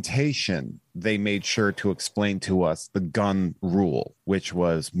orientation, they made sure to explain to us the gun rule, which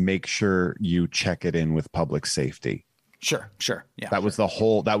was make sure you check it in with public safety. Sure. Yeah. That was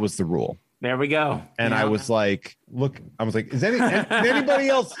the rule. There we go. And I was like, did anybody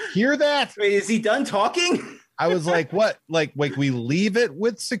else hear that? Wait, is he done talking? I was like, what? Like we leave it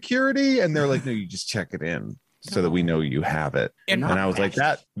with security? And they're like, no, you just check it in so that we know you have it. And I was like,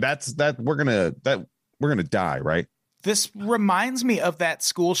 that's we're gonna die, right? This reminds me of that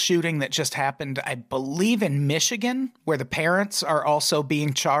school shooting that just happened, I believe, in Michigan, where the parents are also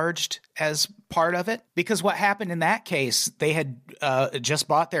being charged as part of it. Because what happened in that case, they had just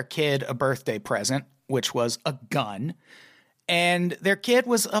bought their kid a birthday present, which was a gun. And their kid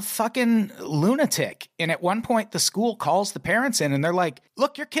was a fucking lunatic. And at one point, the school calls the parents in and they're like,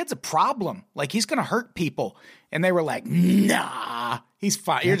 look, your kid's a problem. Like, he's going to hurt people. And they were like, nah, he's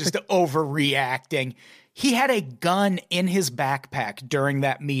fine. You're just overreacting. He had a gun in his backpack during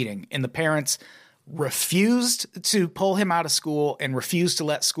that meeting, and the parents refused to pull him out of school and refused to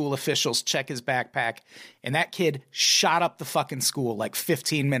let school officials check his backpack. And that kid shot up the fucking school like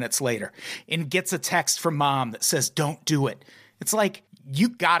 15 minutes later and gets a text from mom that says, don't do it. It's like, you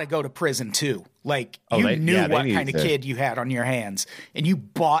got to go to prison too. Like, you knew what kind of kid you had on your hands, and you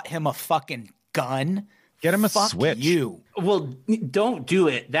bought him a fucking gun. Get him a Switch. You. Well, don't do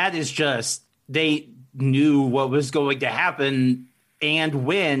it. That is just, they knew what was going to happen and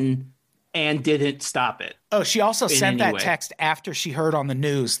when, and didn't stop it. Oh, she also sent that text after she heard on the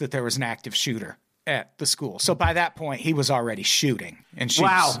news that there was an active shooter at the school. So by that point, he was already shooting. And she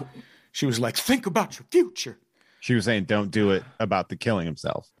was like, think about your future. She was saying, don't do it about the killing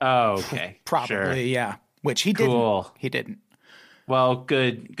himself. Oh, okay. Probably, yeah. Which he didn't. He didn't. Well,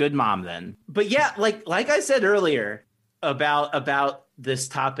 good mom then. But yeah, like I said earlier about this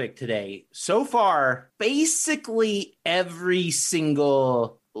topic today, so far, basically every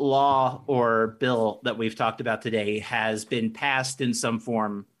single law or bill that we've talked about today has been passed in some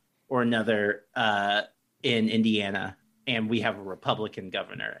form or another in Indiana, and we have a Republican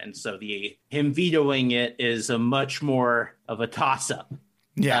governor, and so him vetoing it is a much more of a toss-up.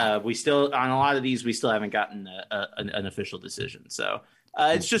 Yeah, we still, on a lot of these, we still haven't gotten an official decision. So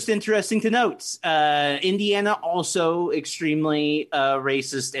it's just interesting to note. Indiana also extremely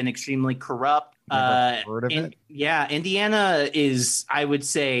racist and extremely corrupt. Heard of it? Yeah, Indiana is, I would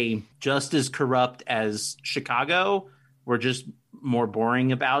say, just as corrupt as Chicago. We're just more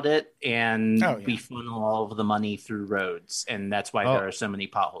boring about it, and we funnel all of the money through roads, and that's why there are so many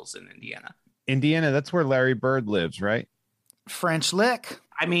potholes in Indiana. Indiana, that's where Larry Bird lives, right? French Lick.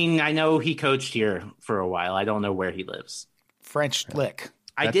 I mean, I know he coached here for a while. I don't know where he lives. French Lick.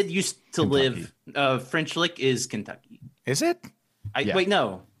 I did used to live. French Lick is Kentucky. Is it? Wait,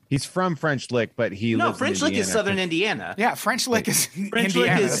 no. He's from French Lick, but he lives French Lick is southern Indiana. Yeah, French Lick is French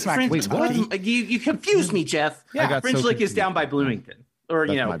Indiana. Lick is what? You confused me, Jeff. Yeah, French Lick is down by Bloomington, or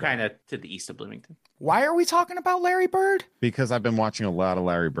kind of to the east of Bloomington. Why are we talking about Larry Bird? Because I've been watching a lot of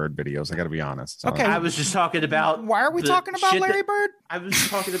Larry Bird videos. I got to be honest. Okay, I was just talking about. Why are we talking about Larry Bird? I was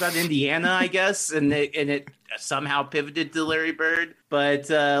talking about Indiana, I guess, and it somehow pivoted to Larry Bird.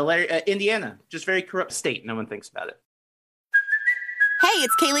 But Indiana, just very corrupt state. No one thinks about it. Hey,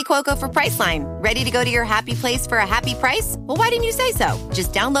 it's Kaylee Cuoco for Priceline. Ready to go to your happy place for a happy price? Well, why didn't you say so?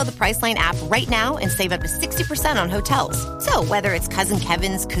 Just download the Priceline app right now and save up to 60% on hotels. So whether it's Cousin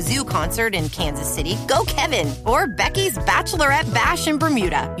Kevin's Kazoo Concert in Kansas City, go Kevin, or Becky's Bachelorette Bash in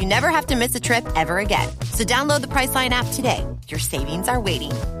Bermuda, you never have to miss a trip ever again. So download the Priceline app today. Your savings are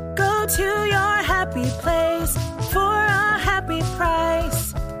waiting. Go to your happy place for a happy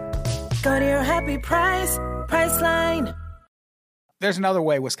price. Go to your happy price, Priceline. There's another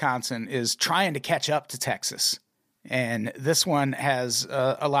way Wisconsin is trying to catch up to Texas. And this one has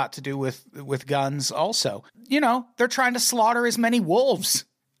a lot to do with guns also. You know, they're trying to slaughter as many wolves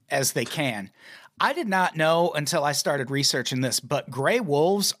as they can. I did not know until I started researching this, but gray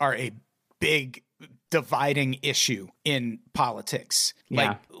wolves are a big dividing issue in politics. Yeah.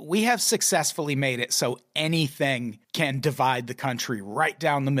 Like, we have successfully made it so anything can divide the country right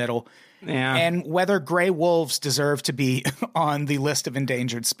down the middle. Yeah. And whether gray wolves deserve to be on the list of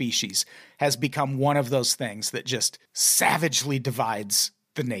endangered species has become one of those things that just savagely divides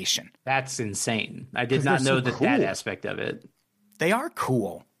the nation. That's insane. I did not know that aspect of it. They are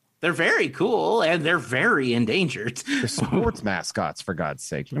cool. They're very cool, and they're very endangered. They're sports mascots, for God's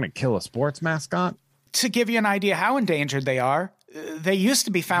sake. You're going to kill a sports mascot? To give you an idea how endangered they are, they used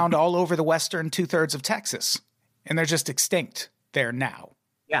to be found all over the western 2/3 of Texas, and they're just extinct there now.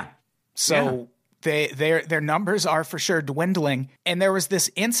 Yeah. So their numbers are for sure dwindling. And there was this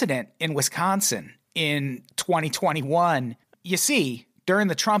incident in Wisconsin in 2021. You see, during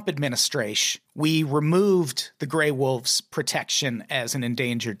the Trump administration, we removed the gray wolf's protection as an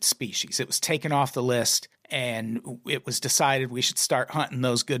endangered species. It was taken off the list, and it was decided we should start hunting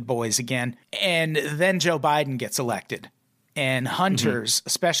those good boys again. And then Joe Biden gets elected. And hunters,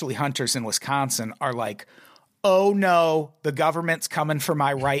 especially hunters in Wisconsin, are like, oh no, the government's coming for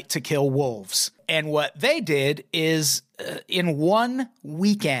my right to kill wolves. And what they did is in one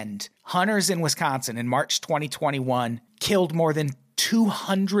weekend, hunters in Wisconsin in March 2021 killed more than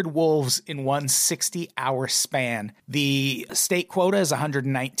 200 wolves in one 60-hour span. The state quota is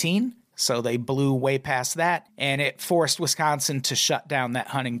 119, so they blew way past that, and it forced Wisconsin to shut down that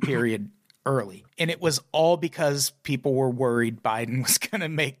hunting period early. And it was all because people were worried Biden was going to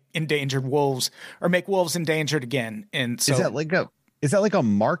make endangered wolves or make wolves endangered again. And so is that like a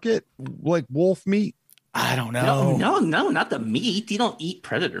market, like wolf meat? I don't know. No, not the meat. You don't eat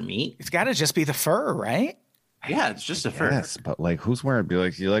predator meat. It's got to just be the fur, right? Yeah, it's just a fur. Yes, but like, who's wearing? Be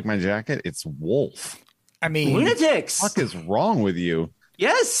like, you like my jacket? It's wolf. I mean, lunatics. What the fuck is wrong with you?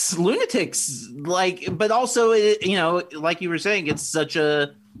 Yes, lunatics. Like, but also, you know, like you were saying, it's such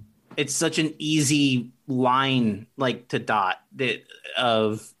an easy line, like, to dot that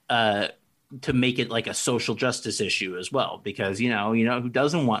to make it like a social justice issue as well, because you know who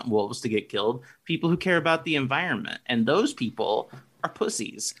doesn't want wolves to get killed? People who care about the environment, and those people are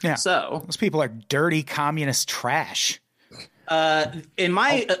pussies. Yeah. So those people are dirty communist trash. In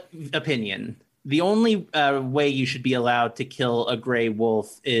my opinion, the only way you should be allowed to kill a gray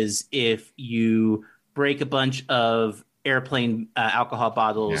wolf is if you break a bunch of airplane alcohol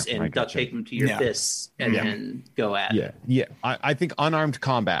bottles and duct tape them to your fists and then go at it. Yeah. I think unarmed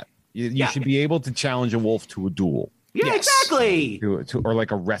combat. You should be able to challenge a wolf to a duel. Yeah, yes. Exactly. Or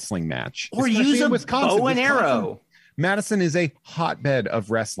like a wrestling match. Or use a bow and arrow. Madison is a hotbed of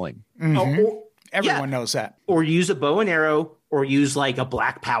wrestling. Mm-hmm. Everyone knows that. Or use a bow and arrow, or use like a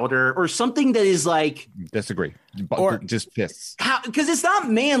black powder or something that is like... Disagree. Or just fists. Because it's not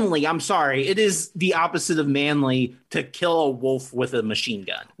manly. I'm sorry. It is the opposite of manly to kill a wolf with a machine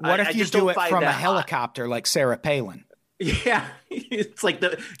gun. What if you do it from a helicopter like Sarah Palin? Yeah, it's like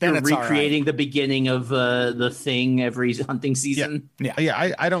they're recreating the beginning of the Thing every hunting season.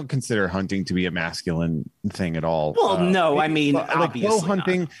 Yeah. I don't consider hunting to be a masculine thing at all. Well, no, I mean, like bow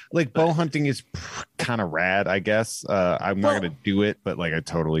hunting, bow hunting is kind of rad, I guess. I'm not going to do it, but like I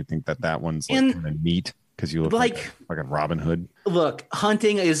totally think that one's like kind of neat because you look like fucking Robin Hood. Look,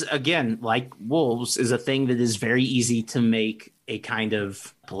 hunting is, again, like wolves, is a thing that is very easy to make a kind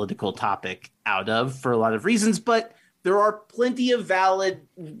of political topic out of for a lot of reasons, but there are plenty of valid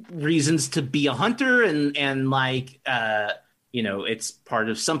reasons to be a hunter, and like, it's part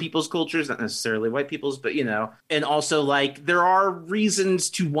of some people's cultures, not necessarily white people's, but, and also like there are reasons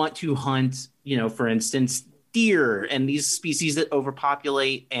to want to hunt, for instance, deer and these species that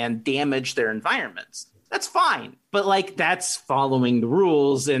overpopulate and damage their environments. That's fine. But like, that's following the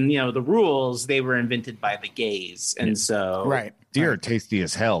rules, and, the rules, they were invented by the gays. And so. Right. Deer are tasty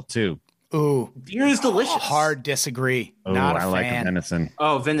as hell too. Ooh, Deer is delicious. Hard disagree. Oh, Not a I fan. like venison.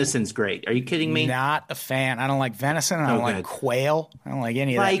 Oh, venison's great. Are you kidding me? Not a fan. I don't like venison. I don't like quail. I don't like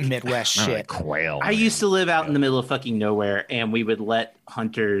any of that Midwest I shit. like quail. I used to live out in the middle of fucking nowhere, and we would let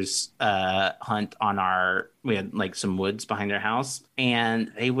hunters hunt on we had like some woods behind our house,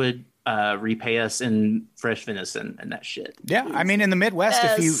 and they would repay us in fresh venison and that shit. Yeah, I mean, in the Midwest,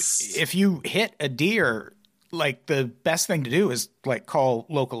 if you hit a deer, like the best thing to do is like call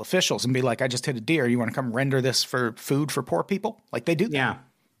local officials and be like, I just hit a deer. You want to come render this for food for poor people? Like they do that. Yeah.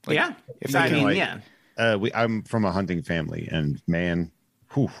 Like, yeah. If I mean, I'm from a hunting family, and man,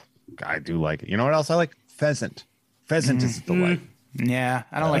 I do like it. You know what else I like? Pheasant. Pheasant is a delight. Yeah,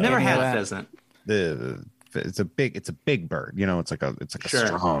 I don't like. I never had that. a pheasant. It's a big bird. You know, it's like a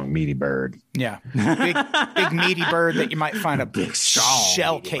strong, meaty bird. Yeah, big meaty bird that you might find a big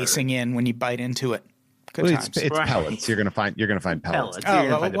shell casing in when you bite into it. Good times. It's pellets. You're gonna find pellets.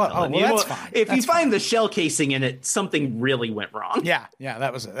 That's fine. If you find the shell casing in it, something really went wrong. Yeah,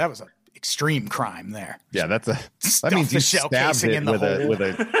 that was a extreme crime there. Yeah, that means you stabbed it with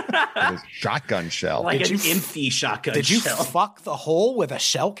a shotgun shell. Like an empty shotgun shell. Did you fuck the hole with a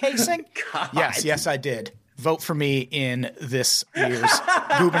shell casing? Yes, I did. Vote for me in this year's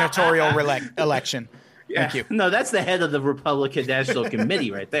gubernatorial election. Yeah. Thank you. No, that's the head of the Republican National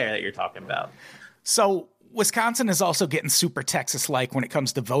Committee right there that you're talking about. So Wisconsin is also getting super Texas-like when it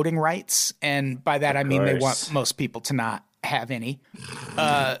comes to voting rights. And by that, I mean they want most people to not have any.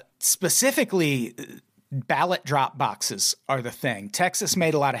 Specifically, ballot drop boxes are the thing. Texas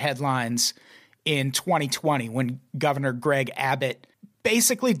made a lot of headlines in 2020 when Governor Greg Abbott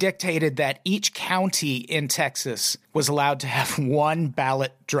basically dictated that each county in Texas was allowed to have one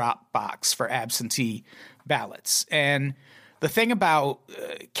ballot drop box for absentee ballots. And the thing about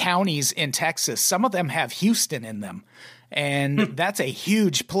counties in Texas, some of them have Houston in them. And that's a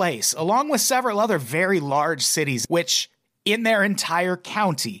huge place, along with several other very large cities, which in their entire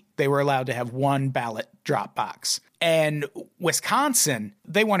county, they were allowed to have one ballot drop box. And Wisconsin,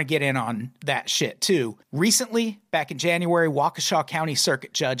 they want to get in on that shit too. Recently, back in January, Waukesha County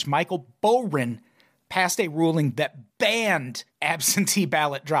Circuit Judge Michael Boren passed a ruling that banned absentee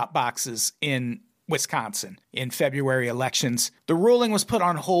ballot drop boxes in Wisconsin in February elections. The ruling was put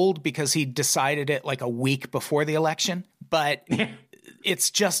on hold because he decided it like a week before the election, but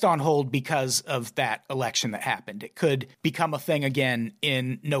it's just on hold because of that election that happened. It could become a thing again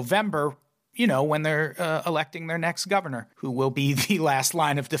in November, you know, when they're electing their next governor, who will be the last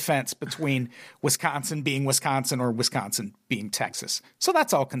line of defense between Wisconsin being Wisconsin or Wisconsin being Texas. So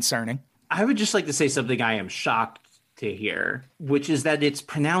that's all concerning. I would just like to say something I am shocked to hear, which is that it's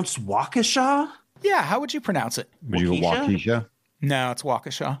pronounced Waukesha. Yeah, how would you pronounce it? Would you Waukesha? No, it's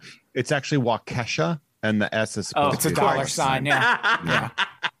Waukesha. It's actually Waukesha, and the S is supposed it's a dollar sign. Yeah.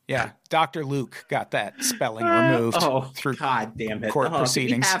 Dr. Luke got that spelling removed through God damn it. court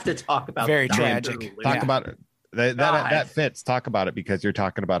proceedings. We have to talk about very Dr. tragic. Luke. Talk about it. That fits. Talk about it, because you're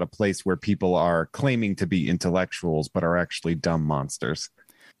talking about a place where people are claiming to be intellectuals but are actually dumb monsters.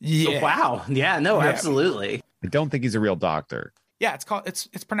 Yeah. Wow. Yeah. No. Yeah. Absolutely. I don't think he's a real doctor. Yeah, it's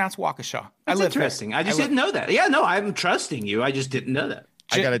pronounced Waukesha. That's interesting. I just didn't know that. Yeah, no, I'm trusting you. I just didn't know that.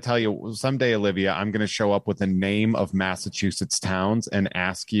 I got to tell you, someday, Olivia, I'm going to show up with a name of Massachusetts towns and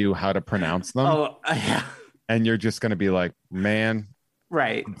ask you how to pronounce them. Oh, yeah. And you're just going to be like, man,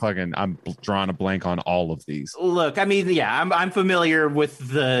 right. I'm drawing a blank on all of these. Look, I mean, yeah, I'm familiar with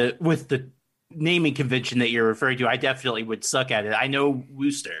the naming convention that you're referring to. I definitely would suck at it. I know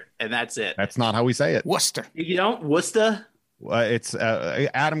Worcester, and that's it. That's not how we say it. Worcester. You don't? Worcester? It's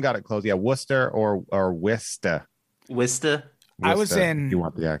Adam got it close. Yeah, Worcester or Worcester. Worcester. I was in you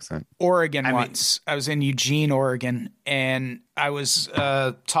want the accent. Oregon once. I was in Eugene, Oregon, and I was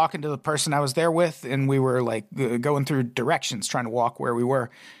talking to the person I was there with, and we were like going through directions, trying to walk where we were.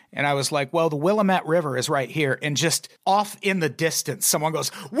 And I was like, well, the Willamette River is right here. And just off in the distance, someone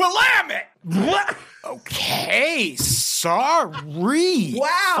goes, Willamette! What? Okay, sorry.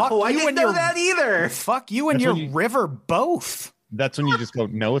 Wow, I didn't know that either. Fuck you and your river both. That's when you just go,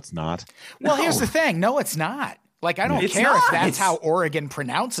 no, it's not. Well, here's the thing. No, it's not. Like, I don't care if that's how Oregon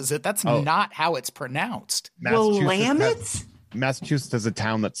pronounces it. That's not how it's pronounced. Massachusetts has a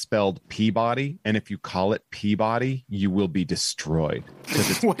town that's spelled Peabody, and if you call it Peabody, you will be destroyed.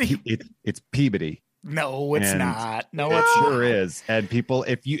 It's Peabody. No, it's not. No, it sure is. And people,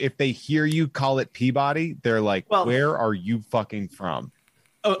 if they hear you call it Peabody, they're like, where are you fucking from?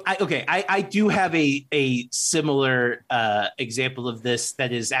 Oh, I do have a similar example of this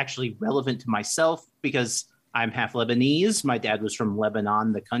that is actually relevant to myself, because I'm half Lebanese. My dad was from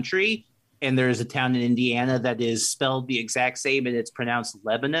Lebanon, the country. And there's a town in Indiana that is spelled the exact same, and it's pronounced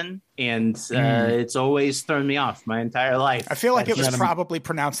Lebanon. And it's always thrown me off my entire life. I feel like it was probably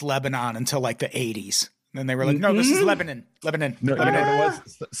pronounced Lebanon until like the 80s. And then they were like, no, this is Lebanon. No, Lebanon. You know what it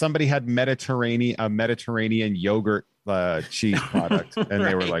was? Somebody had a Mediterranean yogurt cheese product, and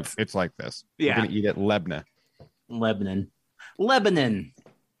they were like, it's like this. Yeah. We're going to eat it Lebanon.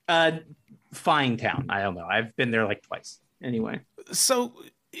 Fine town. I don't know. I've been there like twice. Anyway. So,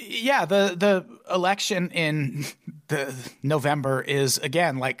 yeah, the election in the November is,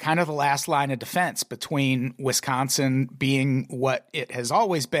 again, like kind of the last line of defense between Wisconsin being what it has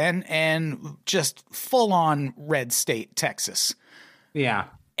always been and just full-on red state Texas. Yeah.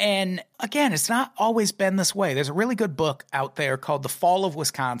 And again, it's not always been this way. There's a really good book out there called The Fall of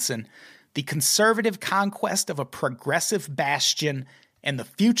Wisconsin, The Conservative Conquest of a Progressive Bastion and the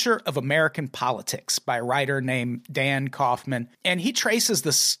Future of American Politics by a writer named Dan Kaufman. And he traces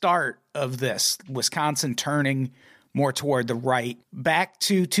the start of this, Wisconsin turning more toward the right, back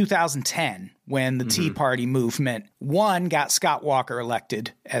to 2010 when the Tea Party movement, one, got Scott Walker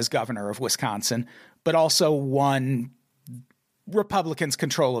elected as governor of Wisconsin, but also won Republicans'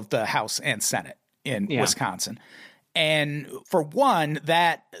 control of the House and Senate in Wisconsin. And for one,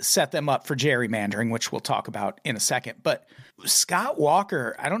 that set them up for gerrymandering, which we'll talk about in a second. But Scott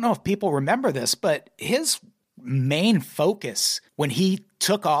Walker, I don't know if people remember this, but his main focus when he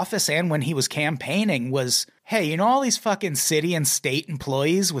took office and when he was campaigning was, hey, you know all these fucking city and state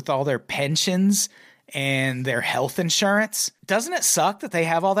employees with all their pensions and their health insurance? Doesn't it suck that they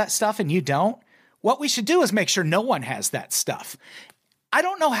have all that stuff and you don't? What we should do is make sure no one has that stuff. I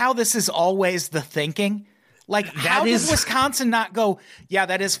don't know how this is always the thinking. Like, how did Wisconsin not go, yeah,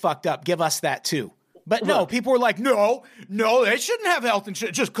 that is fucked up. Give us that too. But no, people were like, no, they shouldn't have health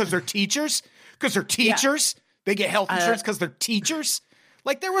insurance just because they're teachers. Because they're teachers. Yeah. They get health insurance because they're teachers.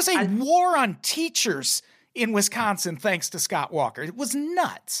 Like, there was a war on teachers in Wisconsin thanks to Scott Walker. It was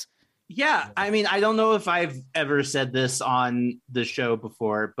nuts. Yeah. I mean, I don't know if I've ever said this on the show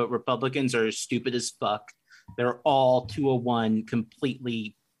before, but Republicans are stupid as fuck. They're all 201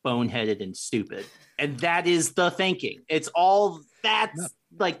 completely boneheaded and stupid. And that is the thinking. It's all that's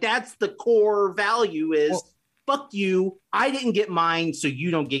the core value is fuck you. I didn't get mine, so you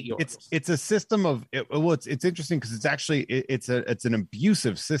don't get yours. It's a system of it's interesting because it's actually it's an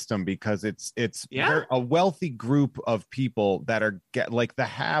abusive system because it's a wealthy group of people that are like the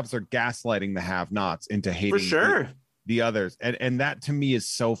haves are gaslighting the have-nots into hating for sure the others. And that to me is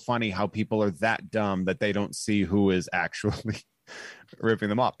so funny how people are that dumb that they don't see who is actually ripping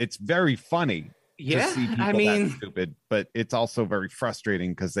them off. It's very funny. Yeah, I mean, that stupid, but it's also very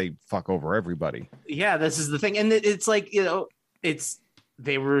frustrating because they fuck over everybody. Yeah, this is the thing, and it's like, you know,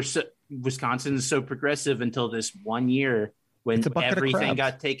 Wisconsin is so progressive until this 1 year when everything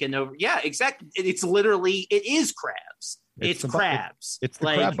got taken over. Yeah, exactly. It's literally it is crabs. It's crabs. It's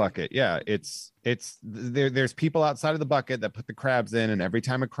the crab bucket. Yeah, it's there's people outside of the bucket that put the crabs in, and every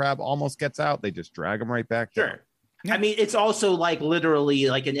time a crab almost gets out, they just drag them right back. Sure. Down. Yeah. I mean, it's also like literally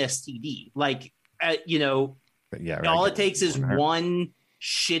like an STD. Like, you know, all it takes is one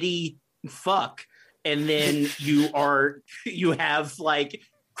shitty fuck, and then you have like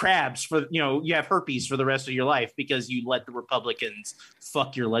crabs for, you know, you have herpes for the rest of your life because you let the Republicans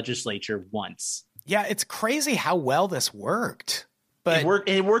fuck your legislature once. Yeah, it's crazy how well this worked. But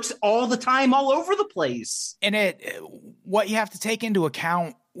it works all the time, all over the place. And what you have to take into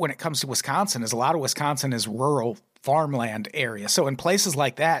account when it comes to Wisconsin is a lot of Wisconsin is rural farmland area. So in places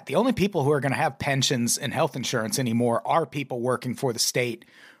like that, the only people who are going to have pensions and health insurance anymore are people working for the state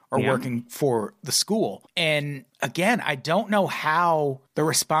or working for the school. And again, I don't know how the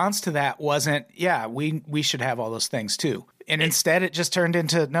response to that wasn't, yeah, we should have all those things too. And instead it just turned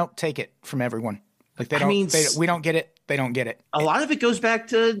into, nope, take it from everyone. Like we don't get it. They don't get it. A lot of it goes back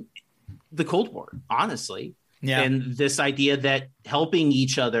to the Cold War, honestly. Yeah. And this idea that helping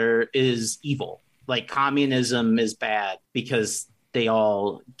each other is evil. Like communism is bad because they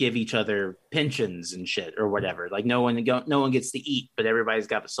all give each other pensions and shit or whatever. Like no one gets to eat, but everybody's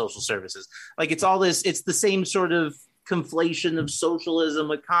got the social services. Like it's all this. It's the same sort of conflation of socialism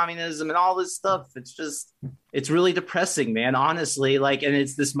with communism and all this stuff. It's really depressing, man. Honestly, like, and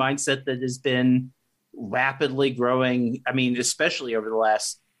it's this mindset that has been rapidly growing. I mean, especially over the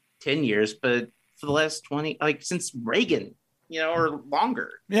last 10 years, but for the last 20, like since Reagan. You know, or longer.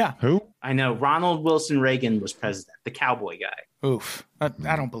 Yeah. Who? I know. Ronald Wilson Reagan was president, the cowboy guy. Oof.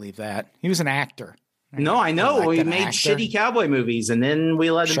 I don't believe that. He was an actor. No, I know. We made shitty cowboy movies, and then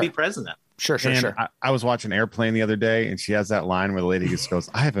we let him be president. Sure. I was watching Airplane the other day, and she has that line where the lady just goes,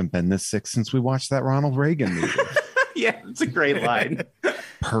 I haven't been this sick since we watched that Ronald Reagan movie. Yeah, it's a great line.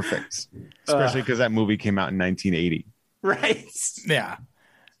 perfect, especially because that movie came out in 1980. Right. Yeah.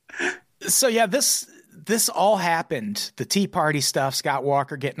 So yeah, this all happened. The Tea Party stuff, Scott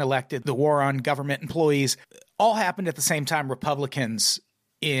Walker getting elected, the war on government employees, all happened at the same time. Republicans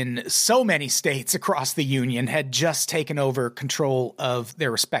in so many states across the union had just taken over control of their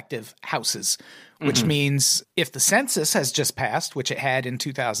respective houses, which means if the census has just passed, which it had in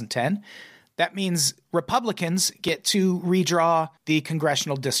 2010, that means Republicans get to redraw the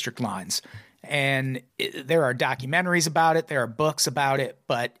congressional district lines. And there are documentaries about it. There are books about it.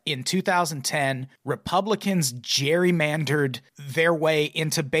 But in 2010, Republicans gerrymandered their way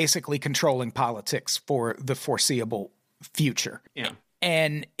into basically controlling politics for the foreseeable future. Yeah.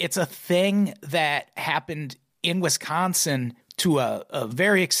 And it's a thing that happened in Wisconsin to a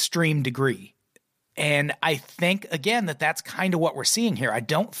very extreme degree. And I think, again, that's kind of what we're seeing here. I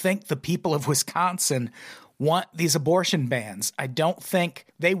don't think the people of Wisconsin want these abortion bans. I don't think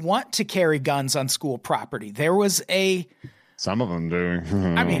they want to carry guns on school property. There was some of them do.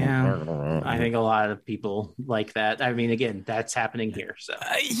 I mean, I think a lot of people like that. I mean, again, that's happening here. So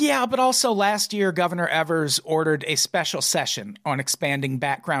yeah, but also last year, Governor Evers ordered a special session on expanding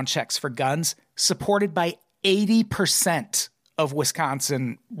background checks for guns, supported by 80% of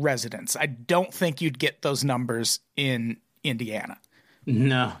Wisconsin residents. I don't think you'd get those numbers in Indiana.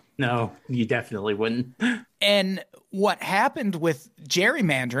 No, you definitely wouldn't. And what happened with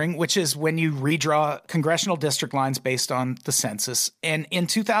gerrymandering, which is when you redraw congressional district lines based on the census, and in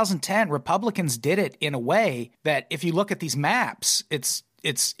 2010, Republicans did it in a way that if you look at these maps, it's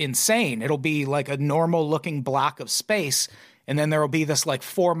insane. It'll be like a normal looking block of space, and then there will be this like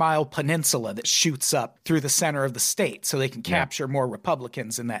 4-mile peninsula that shoots up through the center of the state so they can capture more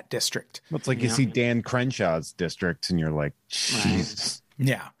Republicans in that district. It's like you see Dan Crenshaw's district and you're like, Jesus.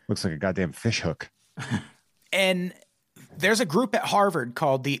 Yeah. Looks like a goddamn fishhook. And there's a group at Harvard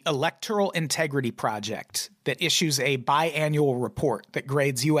called the Electoral Integrity Project that issues a biannual report that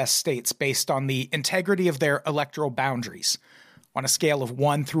grades U.S. states based on the integrity of their electoral boundaries. On a scale of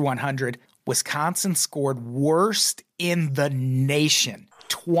 1 through 100, Wisconsin scored worst in the nation,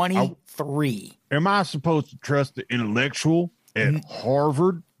 23. Am I supposed to trust the intellectual at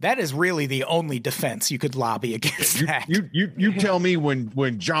Harvard? That is really the only defense you could lobby against that. You tell me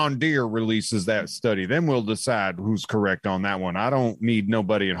when John Deere releases that study, then we'll decide who's correct on that one. I don't need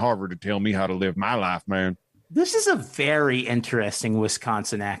nobody at Harvard to tell me how to live my life, man. This is a very interesting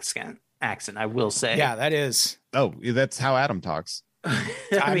Wisconsin accent, I will say. Yeah, that is. Oh, that's how Adam talks.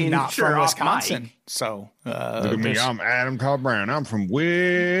 I mean, not from Wisconsin. So, look at me. I'm Adam Cobb Brown. I'm from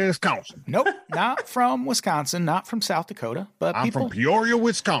Wisconsin. Nope, not from Wisconsin, not from South Dakota. But I'm from Peoria,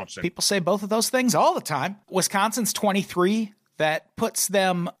 Wisconsin. People say both of those things all the time. Wisconsin's 23. That puts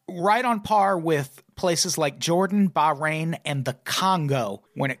them right on par with places like Jordan, Bahrain, and the Congo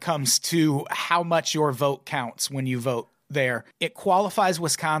when it comes to how much your vote counts when you vote there. It qualifies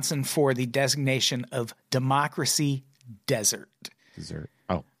Wisconsin for the designation of democracy desert.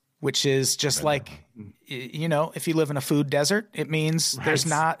 Oh, which is just like, you know, if you live in a food desert, it means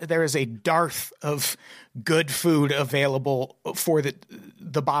there is a dearth of good food available for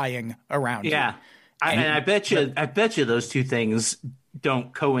the buying around you. Yeah. And I bet you those two things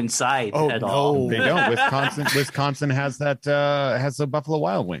don't coincide at all. They don't. Wisconsin has that has the Buffalo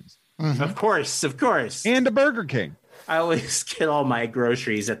Wild Wings. Mm-hmm. Of course. And a Burger King. I always get all my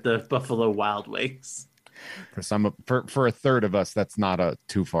groceries at the Buffalo Wild Wings. For a third of us, that's not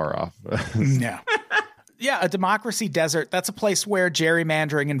too far off. No. Yeah, a democracy desert, that's a place where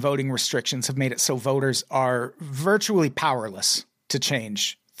gerrymandering and voting restrictions have made it so voters are virtually powerless to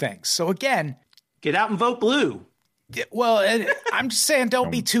change things. So again, get out and vote blue. Well, I'm just saying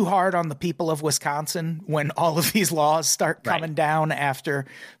don't be too hard on the people of Wisconsin when all of these laws start coming down after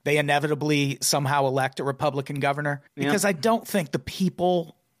they inevitably somehow elect a Republican governor. Because I don't think the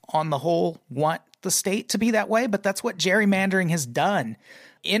people on the whole want the state to be that way, but that's what gerrymandering has done.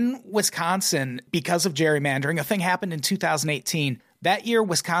 In Wisconsin, because of gerrymandering, a thing happened in 2018. That year,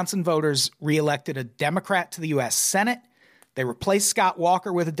 Wisconsin voters reelected a Democrat to the U.S. Senate. They replaced Scott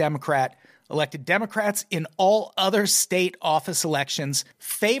Walker with a Democrat, elected Democrats in all other state office elections,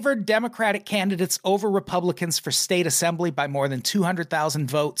 favored Democratic candidates over Republicans for state assembly by more than 200,000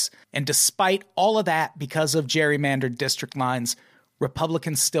 votes. And despite all of that, because of gerrymandered district lines,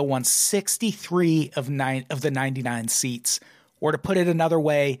 Republicans still won 63 of the 99 seats. Or to put it another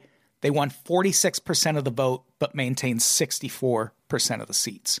way, they won 46% of the vote, but maintained 64% of the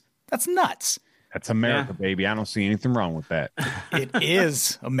seats. That's nuts. That's America, baby. I don't see anything wrong with that. It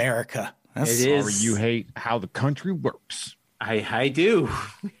is America. It is. Or you hate how the country works. I do.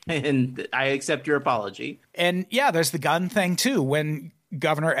 And I accept your apology. And yeah, there's the gun thing too. When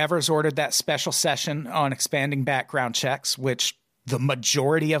Governor Evers ordered that special session on expanding background checks, which the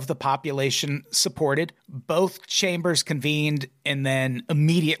majority of the population supported. Both chambers convened and then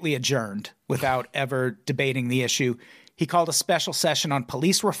immediately adjourned without ever debating the issue. He called a special session on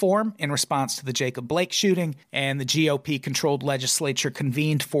police reform in response to the Jacob Blake shooting, and the GOP-controlled legislature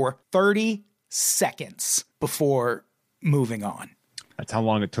convened for 30 seconds before moving on. That's how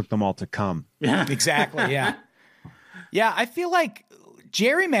long it took them all to come. Yeah, exactly. Yeah. Yeah. I feel like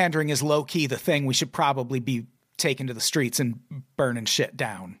gerrymandering is low key the thing we should probably be taking to the streets and burning shit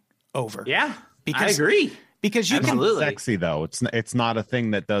down over. Yeah. I agree. Because you can sexy though. It's not a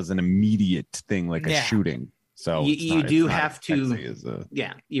thing that does an immediate thing like a shooting. So you have to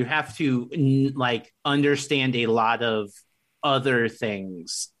like understand a lot of other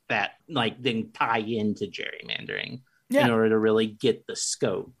things that like then tie into gerrymandering in order to really get the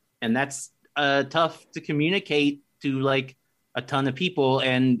scope. And that's tough to communicate to like a ton of people.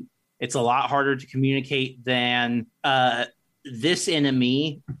 And it's a lot harder to communicate than this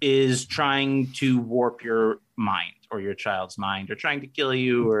enemy is trying to warp your mind or your child's mind or trying to kill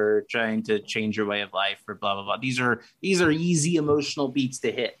you or trying to change your way of life or blah, blah, blah. These are easy emotional beats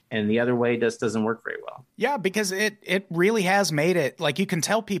to hit. And the other way just doesn't work very well. Yeah, because it really has made it like you can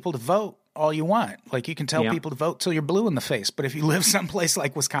tell people to vote all you want. Like you can tell people to vote till you're blue in the face. But if you live someplace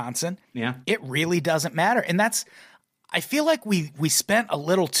like Wisconsin, it really doesn't matter. And I feel like we spent a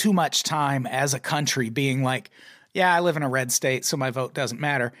little too much time as a country being like, yeah, I live in a red state, so my vote doesn't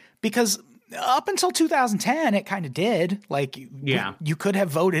matter. Because up until 2010, it kind of did. Like, you could have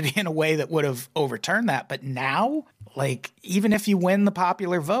voted in a way that would have overturned that. But now, like, even if you win the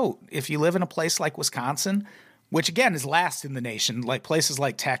popular vote, if you live in a place like Wisconsin, which again is last in the nation, like places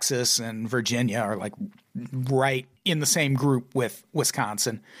like Texas and Virginia are like right in the same group with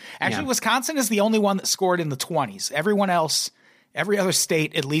Wisconsin. Actually, Wisconsin is the only one that scored in the 20s. Everyone else, every other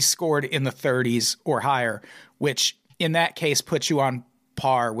state at least scored in the 30s or higher, which in that case puts you on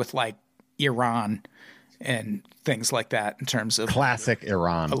par with like Iran and things like that in terms of classic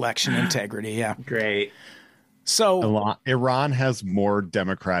Iran election integrity. Yeah. Great. So Iran has more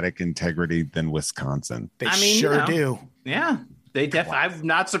democratic integrity than Wisconsin. They sure do. Yeah. I'm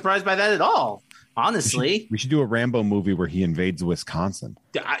not surprised by that at all. Honestly, we should do a Rambo movie where he invades Wisconsin.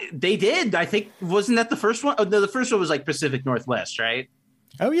 They did. I think, wasn't that the first one? Oh, no, the first one was like Pacific Northwest, right?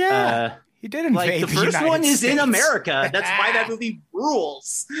 Oh yeah. He did invade the first United one is States. In America. That's why that movie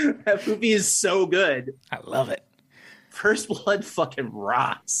rules. That movie is so good. I love it. First Blood fucking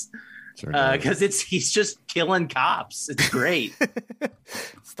rocks. Because he's just killing cops. It's great.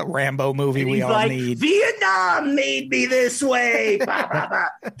 It's the Rambo movie we all need. Vietnam made me this way. Bah, bah, bah.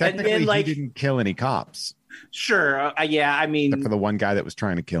 And then he didn't kill any cops. Sure. I mean, except for the one guy that was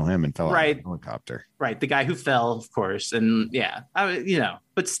trying to kill him and fell out of the helicopter. Right. The guy who fell, of course. And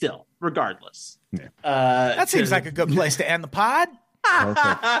but still, regardless. Yeah. That seems like a good place to end the pod.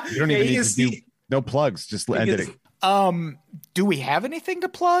 You don't even need to do no plugs. Just end it. Do we have anything to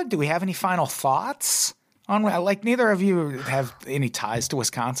plug? Do we have any final thoughts on, like, neither of you have any ties to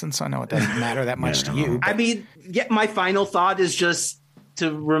Wisconsin, so I know it doesn't matter that much to you. But. I mean, my final thought is just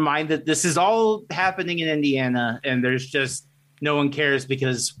to remind that this is all happening in Indiana, and there's just no one cares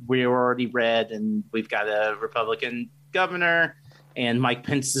because we're already red and we've got a Republican governor and Mike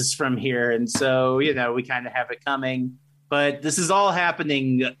Pence is from here. And so, we kind of have it coming. But this is all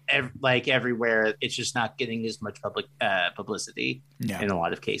happening everywhere. It's just not getting as much public publicity in a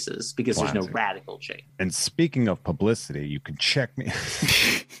lot of cases because there's no radical change. And speaking of publicity, you can check me.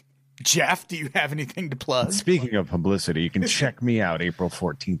 Jeff, do you have anything to plug? Speaking of publicity, you can check me out April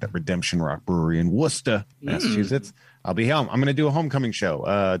 14th at Redemption Rock Brewery in Worcester, Massachusetts. I'll be home. I'm going to do a homecoming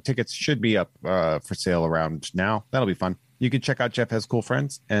show. Tickets should be up for sale around now. That'll be fun. You can check out Jeff Has Cool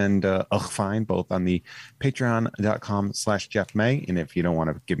Friends and Fine, both on the patreon.com/Jeff May. And if you don't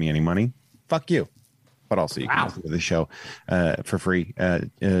want to give me any money, fuck you. But also you can listen to the show for free.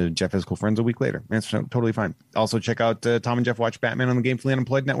 Jeff Has Cool Friends a week later. That's totally fine. Also check out Tom and Jeff Watch Batman on the Gamefully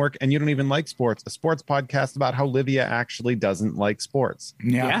Unemployed Network. And You Don't Even Like Sports, a sports podcast about how Livia actually doesn't like sports.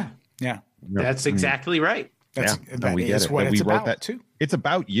 Yeah. That's exactly right. We get it. What it's about, that too. It's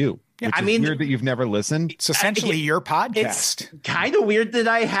about you. Yeah, I mean, weird that you've never listened. It's essentially your podcast. It's kind of weird that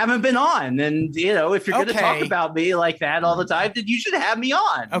I haven't been on. And, if you're going to talk about me like that all the time, then you should have me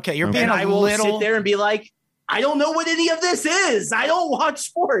on. Okay, you're being I will sit there and be like, I don't know what any of this is. I don't watch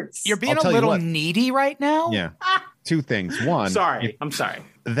sports. You're being a little needy right now. Yeah. Two things. One. I'm sorry.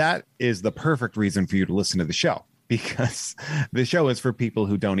 That is the perfect reason for you to listen to the show, because the show is for people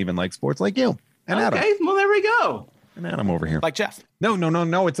who don't even like sports like you. And okay, Adam. Well, there we go. And Adam over here. Like Jeff.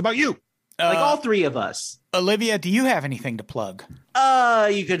 No. It's about you. Like all three of us. Olivia, do you have anything to plug?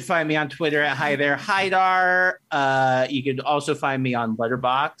 You could find me on Twitter at Hi There Haidar. You could also find me on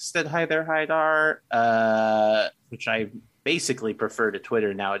Letterboxd at Hi There Haidar, which I basically prefer to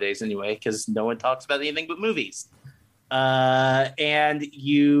Twitter nowadays anyway, because no one talks about anything but movies. And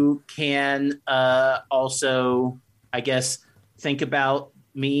you can also, I guess, think about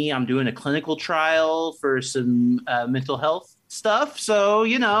me. I'm doing a clinical trial for some mental health stuff. So,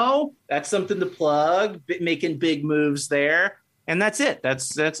 that's something to plug, making big moves there. And that's it.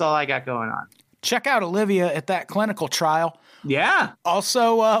 That's all I got going on. Check out Olivia at that clinical trial. Yeah.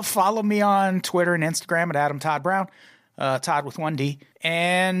 Also, follow me on Twitter and Instagram at Adam Todd Brown, Todd with 1D,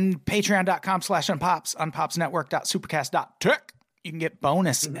 and patreon.com/unpops, unpopsnetwork.supercast.tech. You can get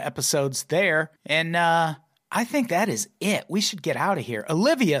bonus episodes there. And I think that is it. We should get out of here.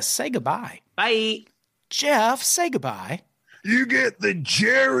 Olivia, say goodbye. Bye. Jeff, say goodbye. You get the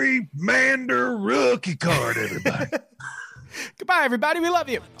Jerry Mander rookie card, everybody. Goodbye, everybody. We love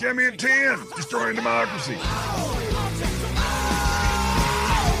you. Jimmy at 10, destroying democracy. Bring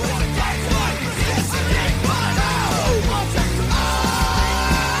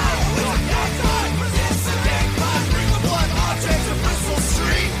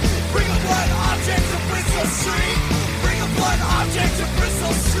a blood object to Bristol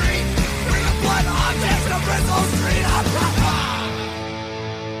Street.